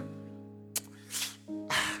teacher.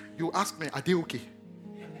 You ask me, are they okay?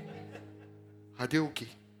 Are they okay?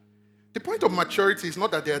 The point of maturity is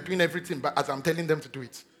not that they are doing everything but as I'm telling them to do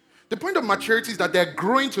it. The point of maturity is that they're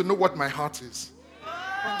growing to know what my heart is.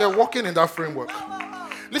 They're walking in that framework.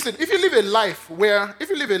 Listen, if you live a life where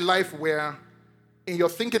in your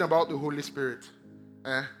thinking about the Holy Spirit,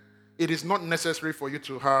 it is not necessary for you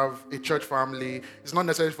to have a church family. It's not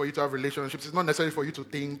necessary for you to have relationships. It's not necessary for you to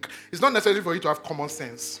think. It's not necessary for you to have common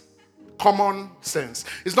sense. Common sense.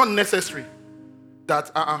 It's not necessary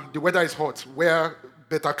that the weather is hot. Wear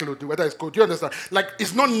better clothes. The weather is cold. Do you understand? Like,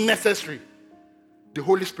 it's not necessary. The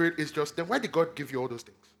Holy Spirit is just, then why did God give you all those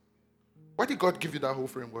things? Why did God give you that whole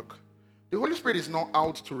framework? The Holy Spirit is not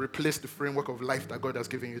out to replace the framework of life that God has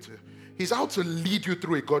given you to. He's out to lead you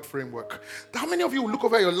through a God framework. How many of you will look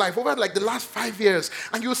over your life, over like the last 5 years,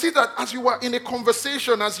 and you'll see that as you were in a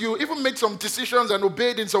conversation, as you even made some decisions and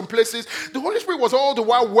obeyed in some places, the Holy Spirit was all the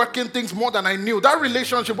while working things more than I knew. That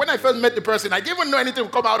relationship, when I first met the person, I didn't even know anything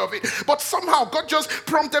would come out of it. But somehow God just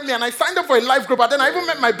prompted me, and I signed up for a life group, and then I even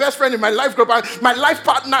met my best friend in my life group, and my life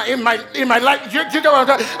partner in my life. You get what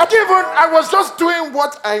I'm saying? I was just doing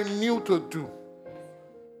what I knew to do.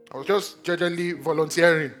 I was just generally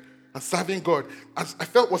volunteering and serving God as I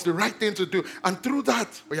felt was the right thing to do. And through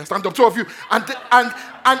that, stand up, two of you, and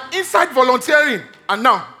inside volunteering, and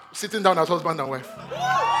now sitting down as husband and wife.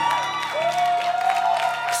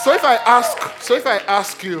 So if I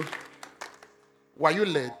ask you, were you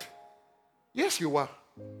led? Yes, you were,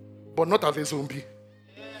 but not as a zombie.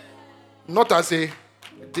 Not as a,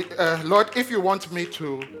 Lord, if you want me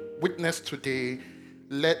to witness today,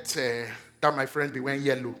 let that my friend be wearing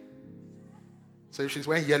yellow. So if she's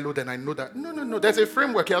wearing yellow, then I know that. No. There's a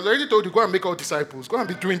framework. He has already told you, go and make all disciples. Go and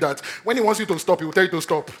be doing that. When he wants you to stop, he will tell you to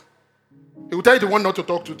stop. He will tell you the one not to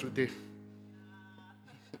talk to today.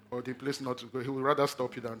 Or the place not to go. He will rather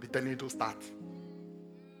stop you than be telling you to start.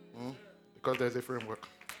 Because there's a framework.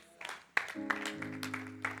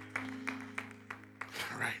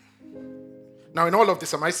 All right. Now, in all of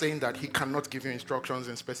this, am I saying that he cannot give you instructions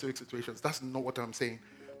in specific situations? That's not what I'm saying.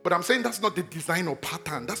 But I'm saying that's not the design or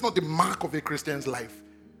pattern. That's not the mark of a Christian's life.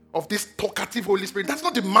 Of this talkative Holy Spirit. That's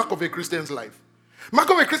not the mark of a Christian's life. Mark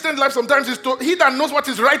of a Christian's life sometimes is to, he that knows what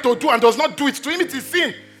is right to do and does not do it, to him it is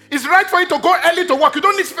sin. It's right for you to go early to work. You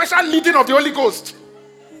don't need special leading of the Holy Ghost.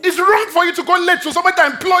 It's wrong for you to go late to somebody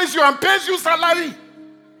that employs you and pays you salary.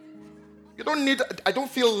 You don't need, I don't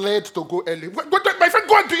feel led to go early. My friend,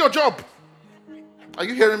 go and do your job. Are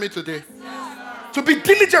you hearing me today? To be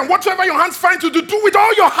diligent, whatsoever your hands find to do, do with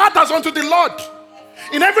all your heart as unto the Lord.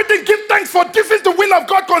 In everything, give thanks, for this is the will of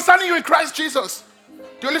God concerning you in Christ Jesus.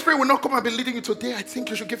 The Holy Spirit will not come and be leading you today. I think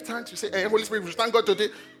you should give thanks. You say, hey, Holy Spirit, we should thank God today.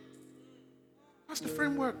 That's the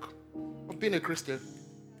framework of being a Christian.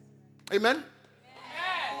 Amen?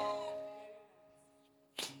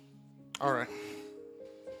 All right.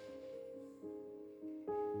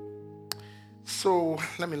 So,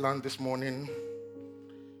 let me land this morning.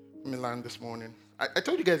 I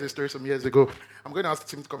told you guys a story some years ago. I'm going to ask the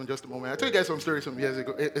team to come in just a moment. I told you guys some story some years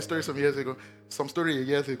ago. Some story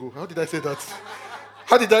years ago. How did I say that?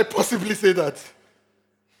 How did I possibly say that?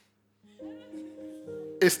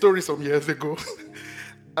 A story some years ago.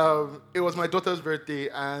 It was my daughter's birthday,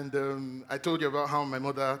 and I told you about how my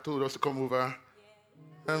mother told us to come over.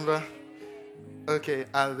 Remember? Okay,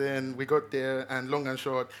 and then we got there, and long and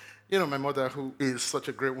short, you know, my mother, who is such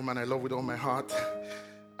a great woman, I love with all my heart.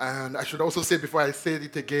 And I should also say before I say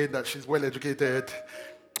it again that she's well educated.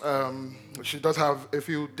 She does have a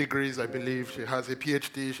few degrees, I believe. She has a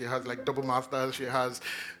PhD. She has like double masters. She has,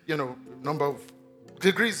 number of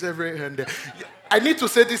degrees every and I need to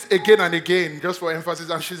say this again and again just for emphasis.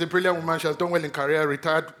 And she's a brilliant woman. She has done well in career,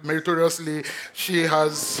 retired meritoriously. She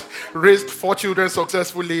has raised 4 children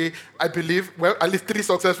successfully, I believe. Well, at least 3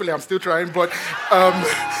 successfully. I'm still trying, but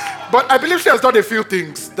I believe she has done a few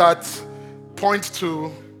things that point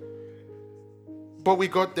to. But we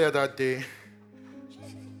got there that day,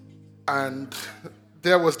 and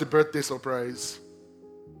there was the birthday surprise.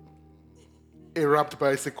 A wrapped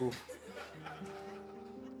bicycle.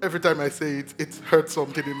 Every time I say it, it hurts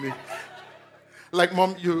something in me. Like,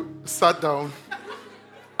 Mom, you sat down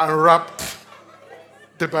and wrapped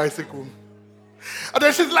the bicycle. And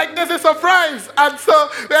then she's like, there's a surprise. And so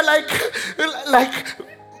we're like,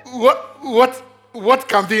 what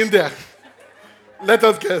can be in there? Let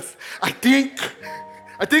us guess. I think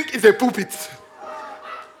it's a pulpit.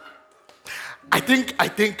 I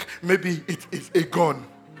think maybe it is a gun.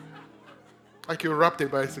 Like you wrapped a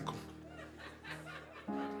bicycle.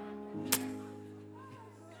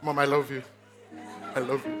 Mom, I love you. I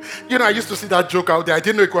love you. I used to see that joke out there. I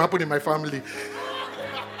didn't know it could happen in my family.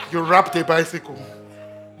 You wrapped a bicycle.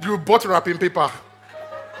 You bought wrapping paper.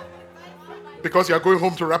 Because you are going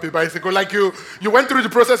home to wrap a bicycle. Like you went through the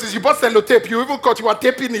processes. You bought sellotape. You even cut. You are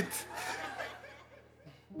taping it.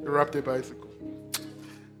 You wrapped a bicycle.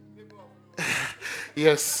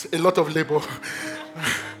 Yes, a lot of labor.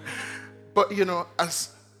 But, as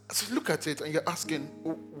you look at it and you're asking,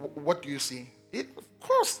 what do you see? Of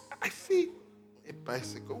course, I see a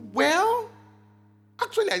bicycle. Well,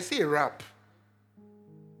 actually, I see a wrap.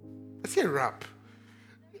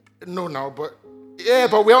 No, now, but... Yeah,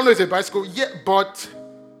 but we all know it's a bicycle. Yeah, but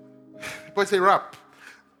it's a wrap.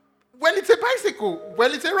 Well, it's a bicycle.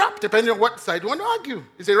 Well, it's a wrap, depending on what side you want to argue.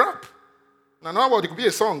 It's a wrap. Now, no, well, it could be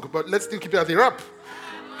a song, but let's still keep it as a wrap.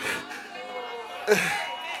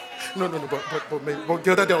 No, but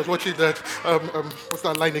the other day I was watching that, what's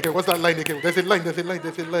that line again? There's a line.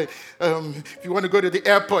 If you want to go to the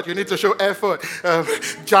airport, you need to show effort.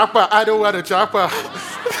 Japa, I don't want a Japa.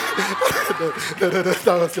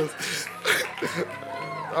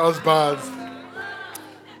 That was bad.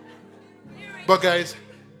 But guys,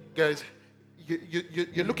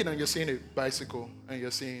 you're looking and you're seeing a bicycle and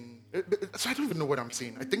you're seeing, so I don't even know what I'm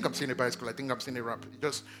seeing. I think I'm seeing a bicycle. I think I'm seeing a wrap.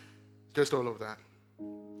 Just all of that.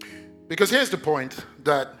 Because here's the point,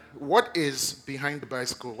 that what is behind the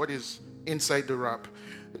bicycle, what is inside the wrap,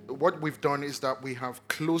 what we've done is that we have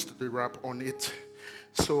closed the wrap on it.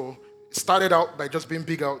 So it started out by just being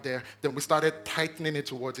big out there, then we started tightening it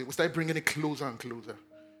towards it. We started bringing it closer and closer.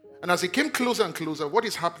 And as it came closer and closer, what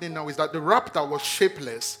is happening now is that the wrap that was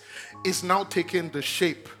shapeless is now taking the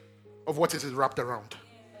shape of what it is wrapped around.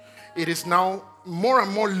 It is now more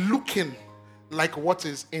and more looking like what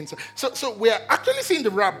is inside. So we are actually seeing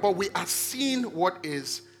the wrap, but we are seeing what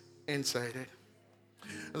is inside it.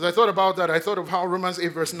 As I thought about that, I thought of how Romans 8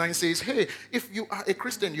 verse 9 says, hey, if you are a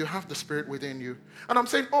Christian, you have the Spirit within you. And I'm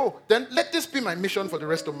saying, then let this be my mission for the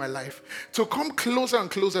rest of my life. To come closer and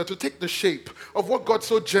closer, to take the shape of what God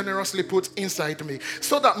so generously puts inside me.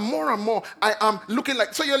 So that more and more I am looking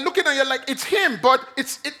like, so you're looking and you're like, it's him, but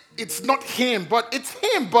it's not him, but it's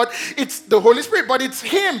him, but it's the Holy Spirit, but it's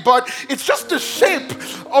him, but it's just the shape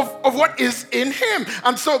of what is in him.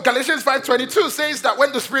 And so Galatians 5:22 says that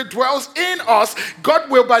when the Spirit dwells in us, God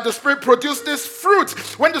will by the Spirit produce this fruit.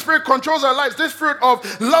 When the Spirit controls our lives, this fruit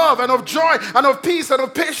of love and of joy and of peace and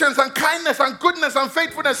of patience and kindness and goodness and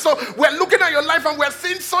faithfulness. So we're looking at your life and we're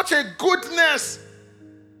seeing such a goodness,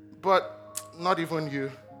 but not even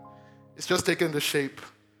you. It's just taking the shape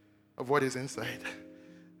of what is inside.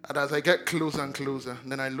 And as I get closer and closer,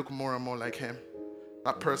 then I look more and more like him,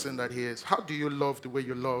 that person that he is. How do you love the way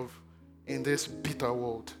you love in this bitter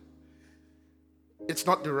world? It's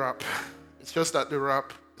not the wrap. It's just that the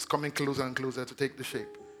wrap is coming closer and closer to take the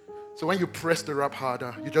shape. So when you press the wrap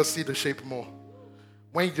harder, you just see the shape more.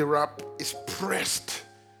 When the wrap is pressed,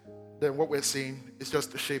 then what we're seeing is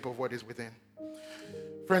just the shape of what is within.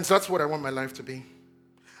 Friends, that's what I want my life to be.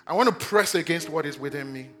 I want to press against what is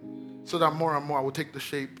within me, so that more and more I will take the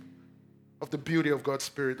shape of the beauty of God's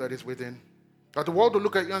Spirit that is within. That the world will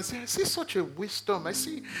look at you and say, I see such a wisdom. I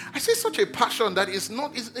see such a passion that is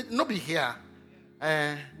not be here.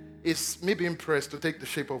 It's me being pressed to take the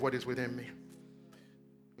shape of what is within me.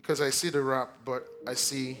 Because I see the wrap, but I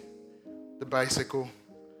see the bicycle.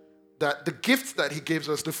 That the gifts that he gives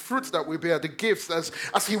us, the fruits that we bear, the gifts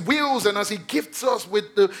as he wills and as he gifts us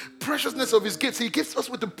with the preciousness of his gifts, he gifts us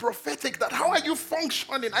with the prophetic. That how are you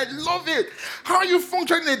functioning? I love it. How are you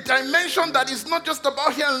functioning in a dimension that is not just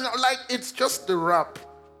about here, like it's just the wrap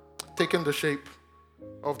taking the shape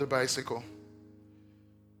of the bicycle.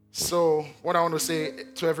 So what I want to say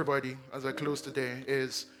to everybody as I close today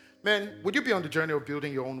is, man, would you be on the journey of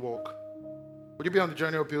building your own walk? Would you be on the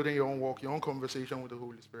journey of building your own walk, your own conversation with the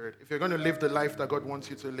Holy Spirit? If you're going to live the life that God wants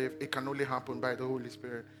you to live, it can only happen by the Holy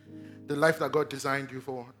Spirit. The life that God designed you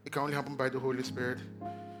for, it can only happen by the Holy Spirit.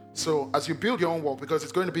 So as you build your own walk, because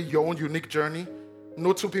it's going to be your own unique journey,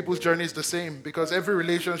 no two people's journey is the same. Because every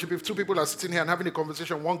relationship, if two people are sitting here and having a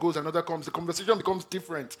conversation, one goes, another comes, the conversation becomes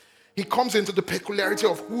different. He comes into the peculiarity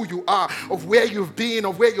of who you are, of where you've been,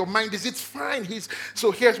 of where your mind is. It's fine. So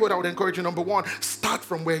here's what I would encourage you. Number one, start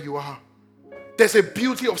from where you are. There's a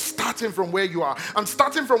beauty of starting from where you are. And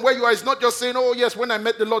starting from where you are is not just saying, oh yes, when I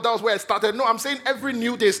met the Lord, that was where I started. No, I'm saying every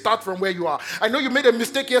new day, start from where you are. I know you made a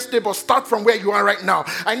mistake yesterday, but start from where you are right now.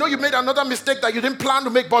 I know you made another mistake that you didn't plan to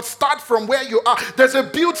make, but start from where you are. There's a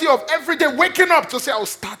beauty of every day waking up to say, I'll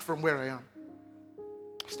start from where I am.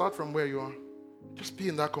 Start from where you are. Just be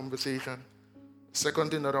in that conversation. Second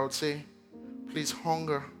thing that I would say, please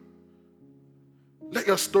hunger. Let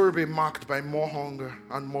your story be marked by more hunger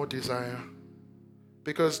and more desire.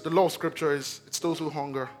 Because the law of Scripture is, it's those who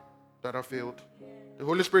hunger that are filled. The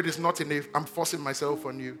Holy Spirit is not in I'm forcing myself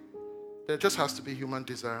on you. There just has to be human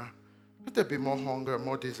desire. Let there be more hunger,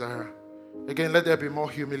 more desire. Again, let there be more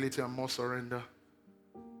humility and more surrender.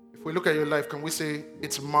 If we look at your life, can we say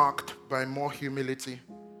it's marked by more humility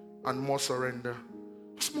and more surrender?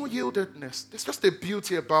 There's more yieldedness. There's just a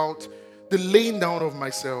beauty about the laying down of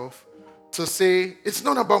myself to say, it's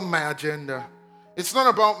not about my agenda. It's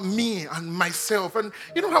not about me and myself. And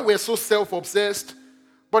you know how we're so self-obsessed?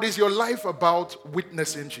 But is your life about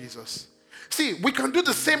witnessing Jesus? See, we can do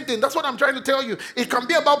the same thing. That's what I'm trying to tell you. It can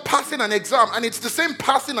be about passing an exam, and it's the same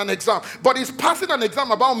passing an exam. But is passing an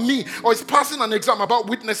exam about me, or is passing an exam about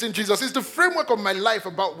witnessing Jesus? Is the framework of my life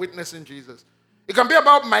about witnessing Jesus? It can be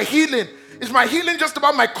about my healing. Is my healing just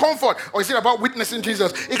about my comfort, or is it about witnessing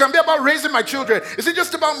Jesus? It can be about raising my children. Is it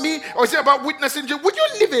just about me, or is it about witnessing Jesus? Would you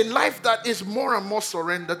live a life that is more and more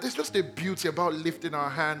surrendered? There's just a beauty about lifting our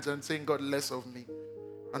hands and saying, God, less of me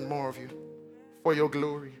and more of you. For your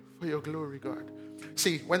glory, God.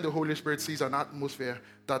 See, when the Holy Spirit sees an atmosphere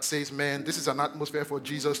that says, man, this is an atmosphere for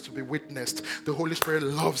Jesus to be witnessed, the Holy Spirit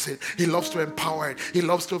loves it. He loves to empower it. He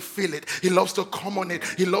loves to feel it. He loves to come on it.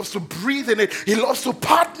 He loves to breathe in it. He loves to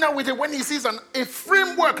partner with it. When he sees a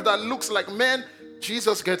framework that looks like, man,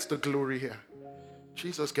 Jesus gets the glory here.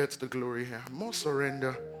 Jesus gets the glory here. More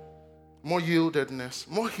surrender, more yieldedness,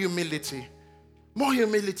 more humility. More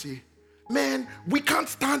humility. Man, we can't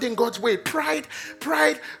stand in God's way. Pride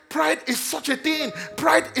is such a thing.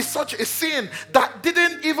 Pride is such a sin that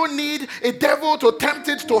didn't even need a devil to tempt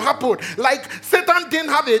it to happen. Like Satan didn't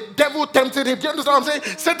have a devil tempted him. Do you understand what I'm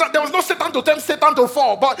saying? Satan, there was no Satan to tempt Satan to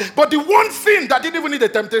fall. But the one sin that didn't even need a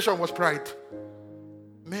temptation was pride.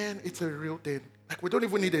 Man, it's a real thing. Like we don't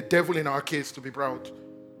even need a devil in our case to be proud.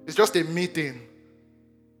 It's just a me thing.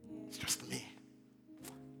 It's just me.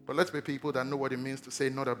 But let's be people that know what it means to say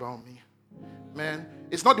not about me. Man,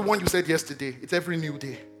 it's not the one you said yesterday. It's every new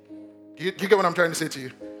day. Do you get what I'm trying to say to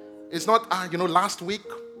you? It's not, last week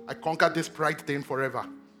I conquered this pride thing forever.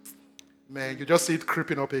 Man, you just see it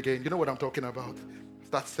creeping up again. You know what I'm talking about. It's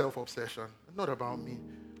that self-obsession. It's not about me.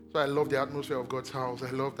 So I love the atmosphere of God's house.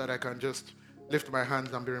 I love that I can just lift my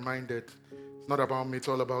hands and be reminded. It's not about me. It's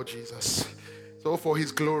all about Jesus. So for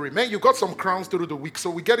his glory. Man, you got some crowns through the week. So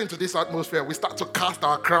we get into this atmosphere. We start to cast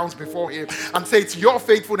our crowns before him and say, it's your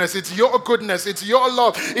faithfulness. It's your goodness. It's your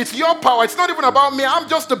love. It's your power. It's not even about me. I'm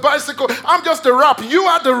just a bicycle. I'm just a wrap. You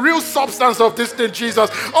are the real substance of this thing, Jesus.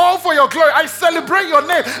 All for your glory. I celebrate your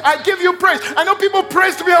name. I give you praise. I know people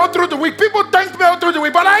praised me all through the week. People thanked me all through the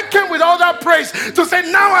week. But I came with all that praise to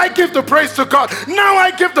say, now I give the praise to God. Now I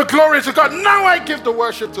give the glory to God. Now I give the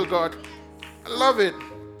worship to God. I love it.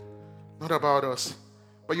 Not about us.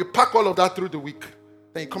 But you pack all of that through the week.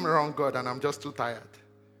 Then you come around God and I'm just too tired.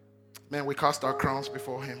 Man, we cast our crowns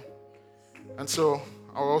before him. And so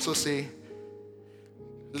I'll also say,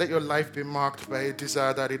 let your life be marked by a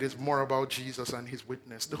desire that it is more about Jesus and his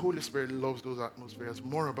witness. The Holy Spirit loves those atmospheres.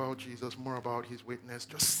 More about Jesus, more about his witness.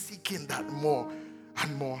 Just seeking that more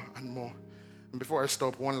and more and more. And before I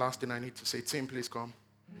stop, one last thing I need to say. Team, please come.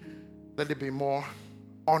 Let it be more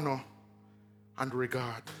honor and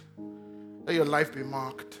regard. Let your life be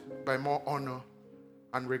marked by more honor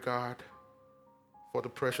and regard for the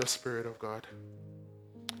precious Spirit of God.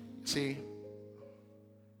 See,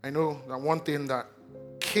 I know that one thing that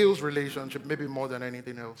kills relationship, maybe more than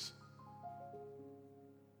anything else,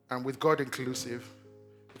 and with God inclusive,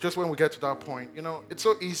 just when we get to that point, it's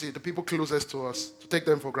so easy, the people closest to us, to take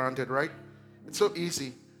them for granted, right? It's so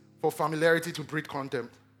easy for familiarity to breed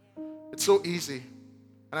contempt. It's so easy.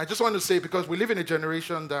 And I just want to say, because we live in a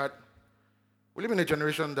generation that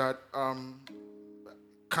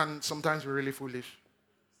can sometimes be really foolish.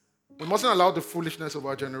 We mustn't allow the foolishness of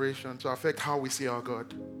our generation to affect how we see our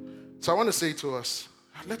God. So I want to say to us,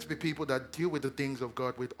 let's be people that deal with the things of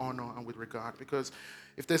God with honor and with regard. Because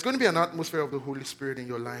if there's going to be an atmosphere of the Holy Spirit in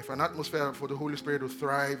your life, an atmosphere for the Holy Spirit to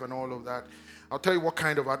thrive and all of that, I'll tell you what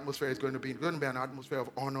kind of atmosphere it's going to be. It's going to be an atmosphere of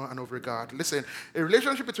honor and of regard. Listen, a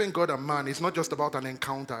relationship between God and man is not just about an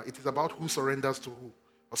encounter. It is about who surrenders to who.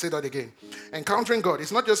 I'll say that again. Encountering God,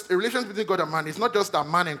 it's not just a relationship between God and man. It's not just that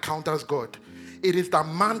man encounters God. It is that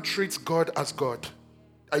man treats God as God.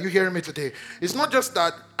 Are you hearing me today? It's not just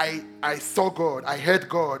that I saw God, I heard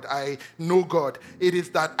God, I know God. It is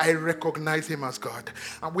that I recognize him as God.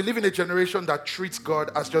 And we live in a generation that treats God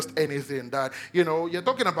as just anything. That, you're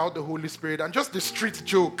talking about the Holy Spirit, and just the street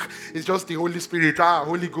joke is just the Holy Spirit,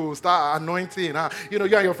 Holy Ghost, anointing. You and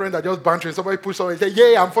your friend are just bantering. Somebody push someone and say,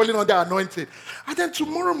 yeah, I'm falling on the anointing. And then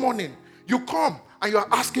tomorrow morning, you come and you're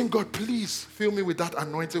asking God, please fill me with that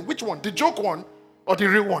anointing. Which one? The joke one or the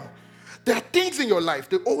real one? There are things in your life,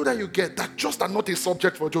 the older you get, that just are not a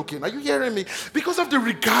subject for joking. Are you hearing me? Because of the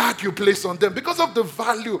regard you place on them, because of the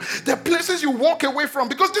value, there are places you walk away from,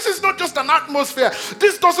 because this is not just an atmosphere.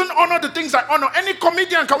 This doesn't honor the things I honor. Any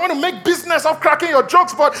comedian can want to make business of cracking your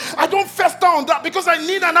jokes, but I don't fester on that, because I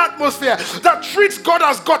need an atmosphere that treats God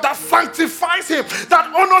as God, that sanctifies him,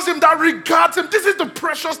 that honors him, that regards him. This is the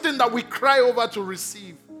precious thing that we cry over to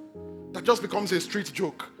receive, that just becomes a street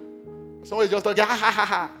joke. Somebody's just like, ha ha ha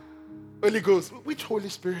ha. Holy Ghost. Which Holy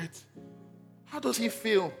Spirit? How does he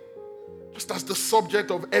feel? Just as the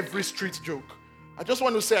subject of every street joke. I just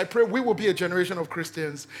want to say, I pray we will be a generation of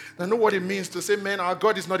Christians that know what it means to say, man, our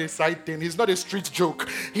God is not a side thing. He's not a street joke.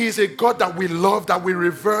 He is a God that we love, that we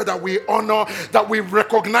revere, that we honor, that we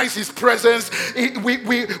recognize his presence.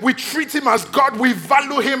 We treat him as God. We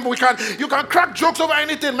value him. You can crack jokes over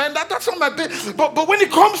anything, man. That's not my bit. But when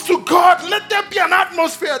it comes to God, let there be an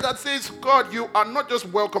atmosphere that says, God, you are not just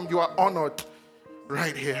welcome, you are honored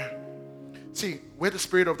right here. See, where the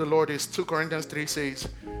Spirit of the Lord is, 2 Corinthians 3 says,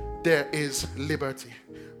 there is liberty.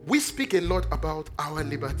 We speak a lot about our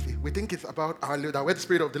liberty. We think it's about our liberty. Where the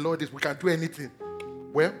Spirit of the Lord is, we can do anything.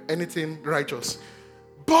 Well, anything righteous.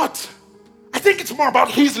 But I think it's more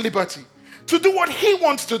about his liberty. To do what he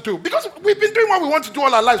wants to do. Because we've been doing what we want to do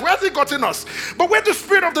all our lives. Where has he gotten us? But where the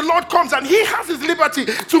Spirit of the Lord comes and he has his liberty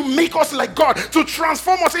to make us like God, to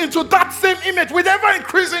transform us into that same image with ever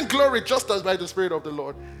increasing glory, just as by the Spirit of the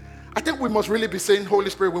Lord. I think we must really be saying, Holy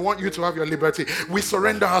Spirit, we want you to have your liberty. We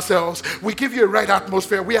surrender ourselves. We give you a right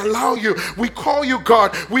atmosphere. We allow you. We call you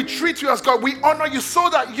God. We treat you as God. We honor you so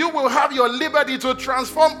that you will have your liberty to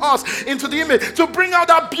transform us into the image, to bring out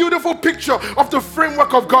that beautiful picture of the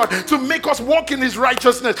framework of God, to make us walk in his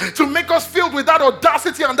righteousness, to make us filled with that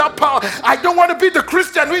audacity and that power. I don't want to be the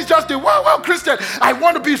Christian who is just the well Christian. I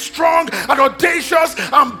want to be strong and audacious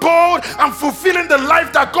and bold and fulfilling the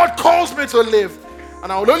life that God calls me to live.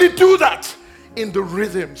 And I will only do that in the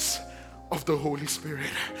rhythms of the Holy Spirit.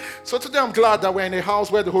 So today I'm glad that we're in a house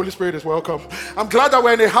where the Holy Spirit is welcome. I'm glad that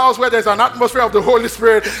we're in a house where there's an atmosphere of the Holy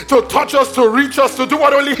Spirit to touch us, to reach us, to do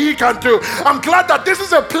what only he can do. I'm glad that this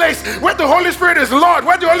is a place where the Holy Spirit is Lord,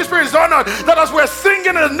 where the Holy Spirit is honored, that as we're singing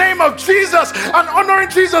in the name of Jesus and honoring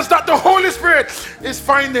Jesus, that the Holy Spirit is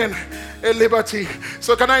finding a liberty.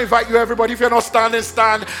 So can I invite you, everybody, if you're not standing,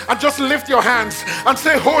 stand and just lift your hands and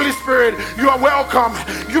say, Holy Spirit, you are welcome.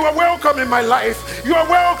 You are welcome in my life. You are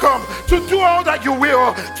welcome to do all that you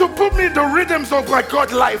will, to put me in the rhythms of my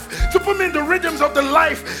God life, to put me in the rhythms of the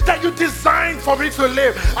life that you designed for me to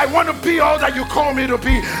live. I want to be all that you call me to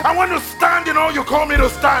be. I want to stand in all you call me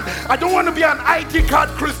to stand. I don't want to be an ID card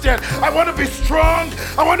Christian. I want to be strong.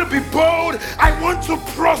 I want to be bold. I want to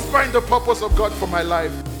prosper in the purpose of God for my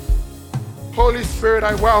life. Holy Spirit,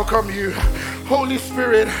 I welcome you. Holy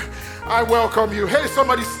Spirit, I welcome you. Hey,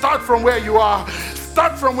 somebody, start from where you are.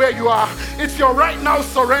 Start from where you are. It's your right now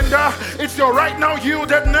surrender. It's your right now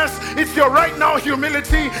yieldedness. It's your right now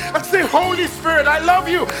humility. And say, Holy Spirit, I love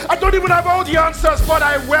you. I don't even have all the answers, but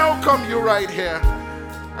I welcome you right here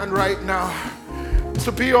and right now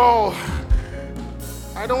to be all.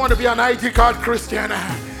 I don't want to be an ID card Christian.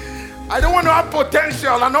 I don't want to have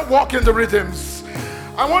potential and not walk in the rhythms.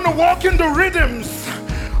 I want to walk in the rhythms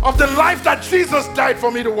of the life that Jesus died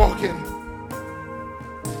for me to walk in.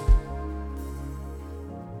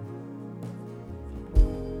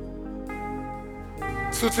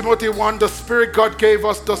 So Timothy 1, the Spirit God gave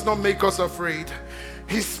us does not make us afraid.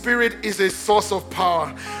 His Spirit is a source of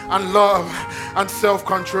power and love and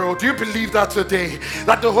self-control. Do you believe that today?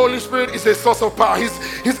 That the Holy Spirit is a source of power.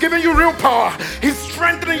 He's giving you real power. He's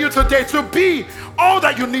strengthening you today to be all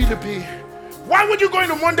that you need to be. Why would you go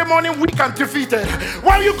into Monday morning weak and defeated?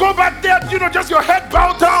 Why will you go back there, just your head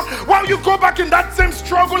bowed down? Why will you go back in that same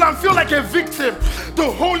struggle and feel like a victim? The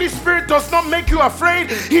Holy Spirit does not make you afraid.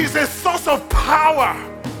 He is a source of power.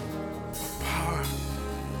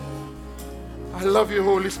 I love you,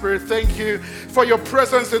 Holy Spirit. Thank you for your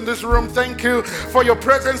presence in this room. Thank you for your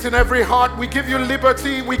presence in every heart. We give you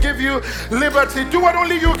liberty. We give you liberty. Do what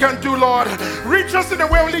only you can do, Lord. Reach us in a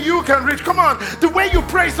way only you can reach. Come on. The way you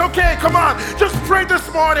pray is okay. Come on. Just pray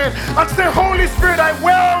this morning and say, Holy Spirit, I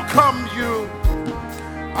welcome you.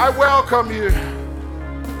 I welcome you.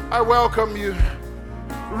 I welcome you.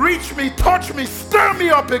 Reach me, touch me, stir me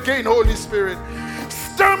up again, Holy Spirit.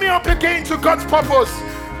 Stir me up again to God's purpose.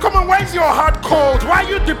 Come on, why is your heart cold? Why are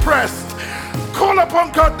you depressed? Call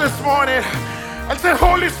upon God this morning and say,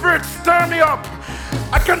 Holy Spirit, stir me up.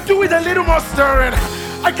 I can do with a little more stirring.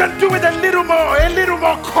 I can do with a little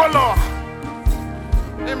more color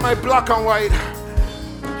in my black and white.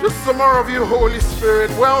 Just some more of you, Holy Spirit.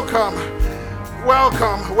 Welcome,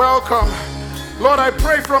 welcome, welcome. Lord, I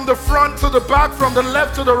pray from the front to the back, from the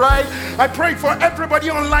left to the right. I pray for everybody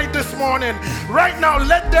online this morning. Right now,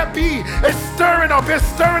 let there be a stirring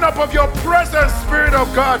up of your presence, Spirit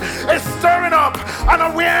of God. A stirring up, an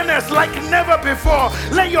awareness like never before.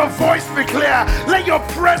 Let your voice be clear. Let your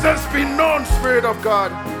presence be known, Spirit of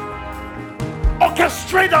God.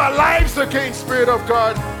 Orchestrate our lives again, Spirit of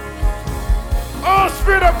God. Oh,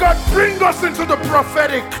 Spirit of God, bring us into the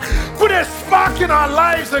prophetic. Put a spark in our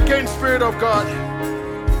lives again, Spirit of God.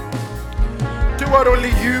 Do what only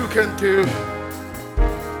you can do.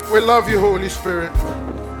 We love you, Holy Spirit.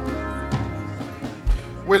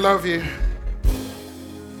 We love you.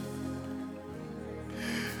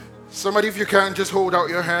 Somebody, if you can, just hold out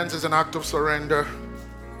your hands as an act of surrender.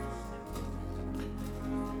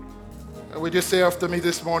 And would you say after me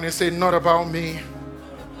this morning, say, not about me,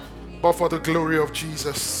 but for the glory of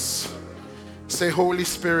Jesus. Say, Holy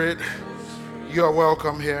Spirit, you are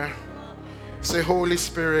welcome here. Say, Holy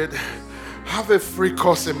Spirit, have a free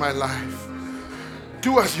course in my life.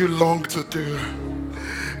 Do as you long to do.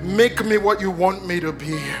 Make me what you want me to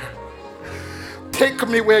be. Take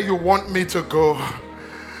me where you want me to go.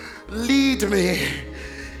 Lead me.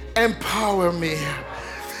 Empower me.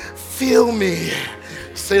 Fill me.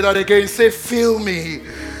 Say that again. Say, fill me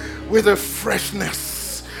with the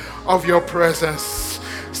freshness of your presence.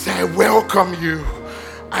 Say, I welcome you.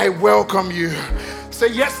 I welcome you. Say,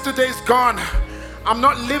 yesterday's gone. I'm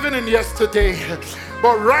not living in yesterday.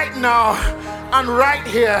 But right now and right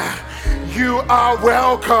here, you are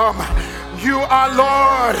welcome. You are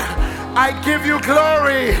Lord. I give you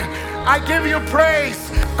glory. I give you praise.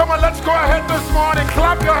 Come on, let's go ahead this morning.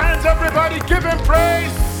 Clap your hands, everybody. Give him praise.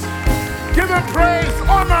 Give him praise.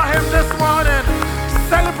 Honor him this morning.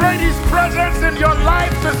 Celebrate his presence in your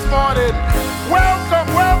life this morning. Welcome,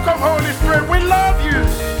 welcome, Holy Spirit. We love you.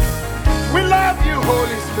 We love you,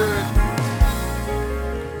 Holy Spirit.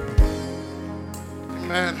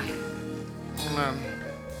 Amen. Amen.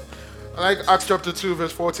 I like Acts chapter 2,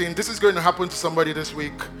 verse 14. This is going to happen to somebody this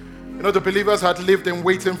week. You know, the believers had lived in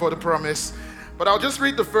waiting for the promise. But I'll just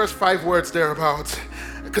read the first 5 words thereabout,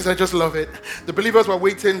 because I just love it. The believers were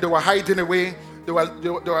waiting. They were hiding away. They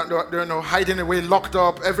were hiding away, locked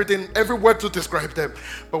up, everything, every word to describe them.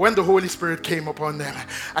 But when the Holy Spirit came upon them,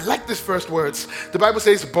 I like these first words. The Bible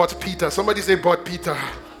says, but Peter. Somebody say, but Peter.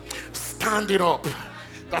 Stand it up.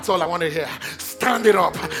 That's all I want to hear. Stand it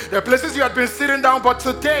up. There are places you had been sitting down, but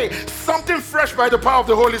today, something fresh by the power of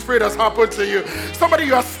the Holy Spirit has happened to you. Somebody,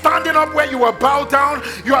 you are standing up where you were bowed down.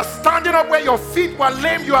 You are standing up where your feet were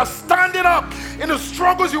lame. You are standing up in the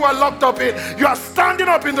struggles you are locked up in. You are standing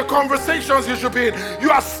up in the conversations you should be in. You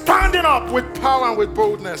are standing up with power and with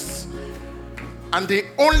boldness. And the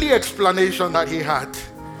only explanation that he had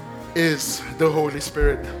is the Holy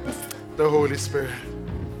Spirit. The Holy Spirit.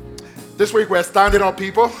 This week we're standing up,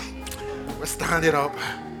 people. We're standing up.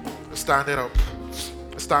 We're standing up.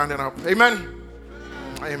 We're standing up. Amen.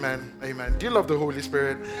 Amen. Amen. Do you love the Holy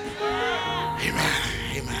Spirit? Amen.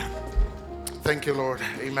 Amen. Thank you, Lord.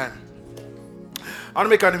 Amen. I want to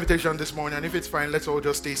make an invitation this morning, and if it's fine, let's all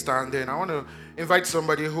just stay standing. I want to invite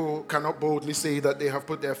somebody who cannot boldly say that they have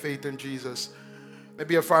put their faith in Jesus.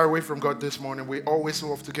 Maybe you're far away from God this morning. We always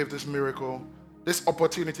love to give this miracle, this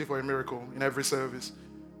opportunity for a miracle in every service.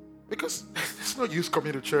 Because there's no use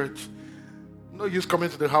coming to church. No use coming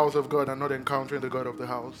to the house of God and not encountering the God of the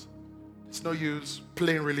house. It's no use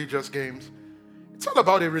playing religious games. It's all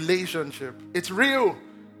about a relationship. It's real.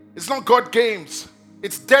 It's not God games.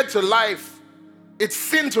 It's dead to life. It's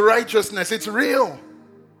sin to righteousness. It's real.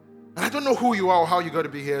 And I don't know who you are or how you got to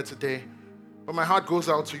be here today. But my heart goes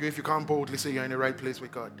out to you if you can't boldly say you're in the right place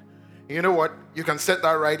with God. You know what? You can set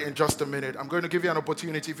that right in just a minute. I'm going to give you an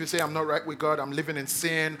opportunity. If you say, I'm not right with God, I'm living in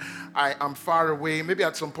sin, I am far away. Maybe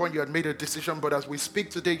at some point you had made a decision, but as we speak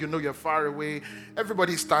today, you know you're far away.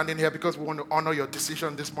 Everybody's standing here because we want to honor your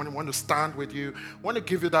decision this morning. We want to stand with you. We want to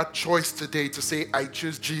give you that choice today to say, I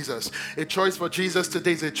choose Jesus. A choice for Jesus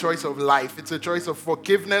today is a choice of life. It's a choice of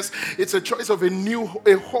forgiveness. It's a choice of a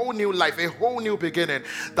whole new life, a whole new beginning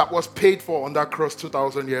that was paid for on that cross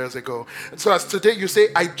 2,000 years ago. And so as today you say,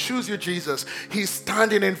 I choose you, Jesus. He's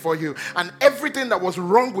standing in for you. And everything that was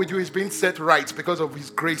wrong with you is being set right because of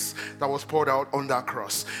his grace that was poured out on that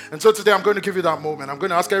cross. And so today I'm going to give you that moment. I'm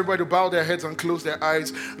going to ask everybody to bow their heads and close their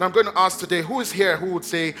eyes. And I'm going to ask today, who is here who would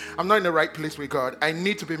say, I'm not in the right place with God. I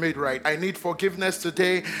need to be made right. I need forgiveness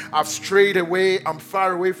today. I've strayed away. I'm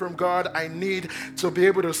far away from God. I need to be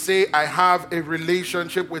able to say I have a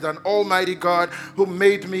relationship with an almighty God who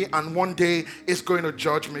made me and one day is going to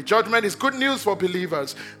judge me. Judgment is good news for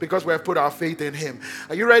believers because we have put our faith in him.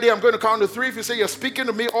 Are you ready? I'm going to count to 3. If you say you're speaking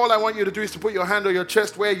to me, all I want you to do is to put your hand on your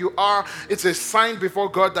chest where you are. It's a sign before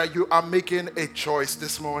God that you are making a choice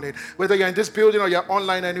this morning. Whether you're in this building or you're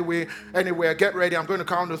online anywhere, get ready. I'm going to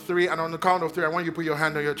count to 3, and on the count of 3, I want you to put your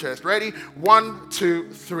hand on your chest. Ready? 1,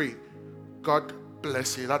 2, 3. God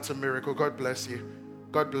bless you. That's a miracle. God bless you.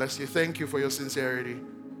 God bless you. Thank you for your sincerity.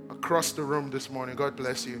 Across the room this morning, God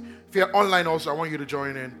bless you. If you're online also, I want you to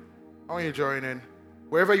join in. I want you to join in.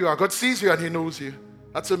 Wherever you are, God sees you and he knows you.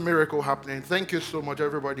 That's a miracle happening. Thank you so much,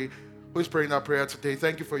 everybody who's praying that prayer today.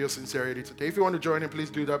 Thank you for your sincerity today. If you want to join in, please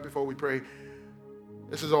do that before we pray.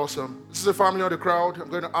 This is awesome. This is a family of the crowd. I'm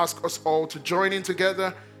going to ask us all to join in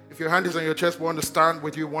together. If your hand is on your chest, we want to stand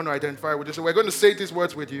with you, want to identify with you. So we're going to say these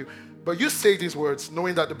words with you. But you say these words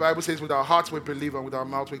knowing that the Bible says with our hearts we believe and with our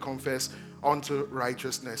mouths we confess unto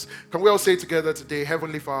righteousness. Can we all say together today,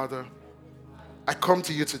 Heavenly Father, I come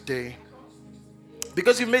to you today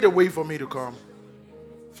because you've made a way for me to come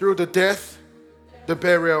through the death, the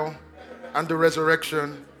burial, and the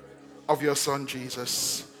resurrection of your Son,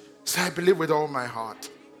 Jesus. So I believe with all my heart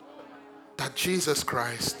that Jesus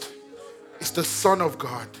Christ is the Son of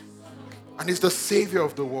God and is the Savior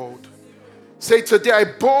of the world. Say today, I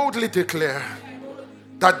boldly declare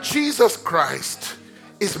that Jesus Christ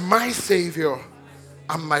is my Savior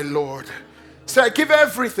and my Lord. Say, I give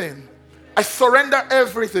everything. I surrender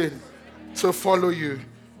everything to follow you.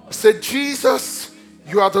 Say, Jesus,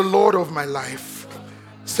 you are the Lord of my life.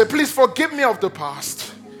 Say, please forgive me of the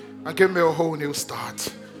past and give me a whole new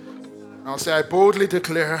start. I'll say, I boldly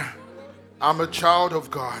declare I'm a child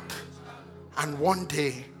of God. And one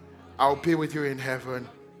day I'll be with you in heaven.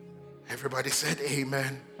 Everybody said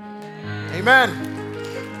amen. Amen.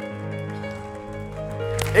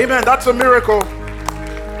 Amen. That's a miracle.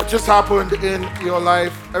 It just happened in your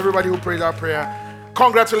life. Everybody who prayed that prayer,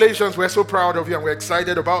 congratulations. We're so proud of you and we're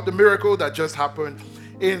excited about the miracle that just happened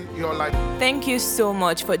in your life. Thank you so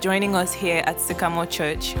much for joining us here at Sycamore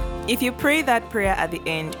Church. If you pray that prayer at the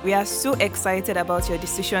end, we are so excited about your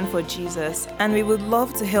decision for Jesus, and we would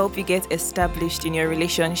love to help you get established in your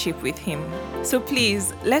relationship with Him. So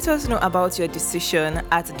please let us know about your decision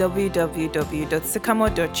at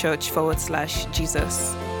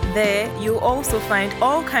www.sycamore.church/Jesus. There, you'll also find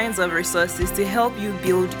all kinds of resources to help you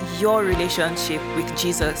build your relationship with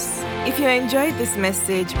Jesus. If you enjoyed this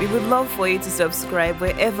message, we would love for you to subscribe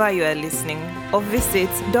wherever you are listening, or visit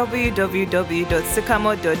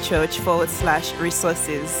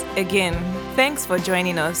www.sycamore.church/resources. Again, thanks for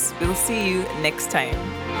joining us. We'll see you next time.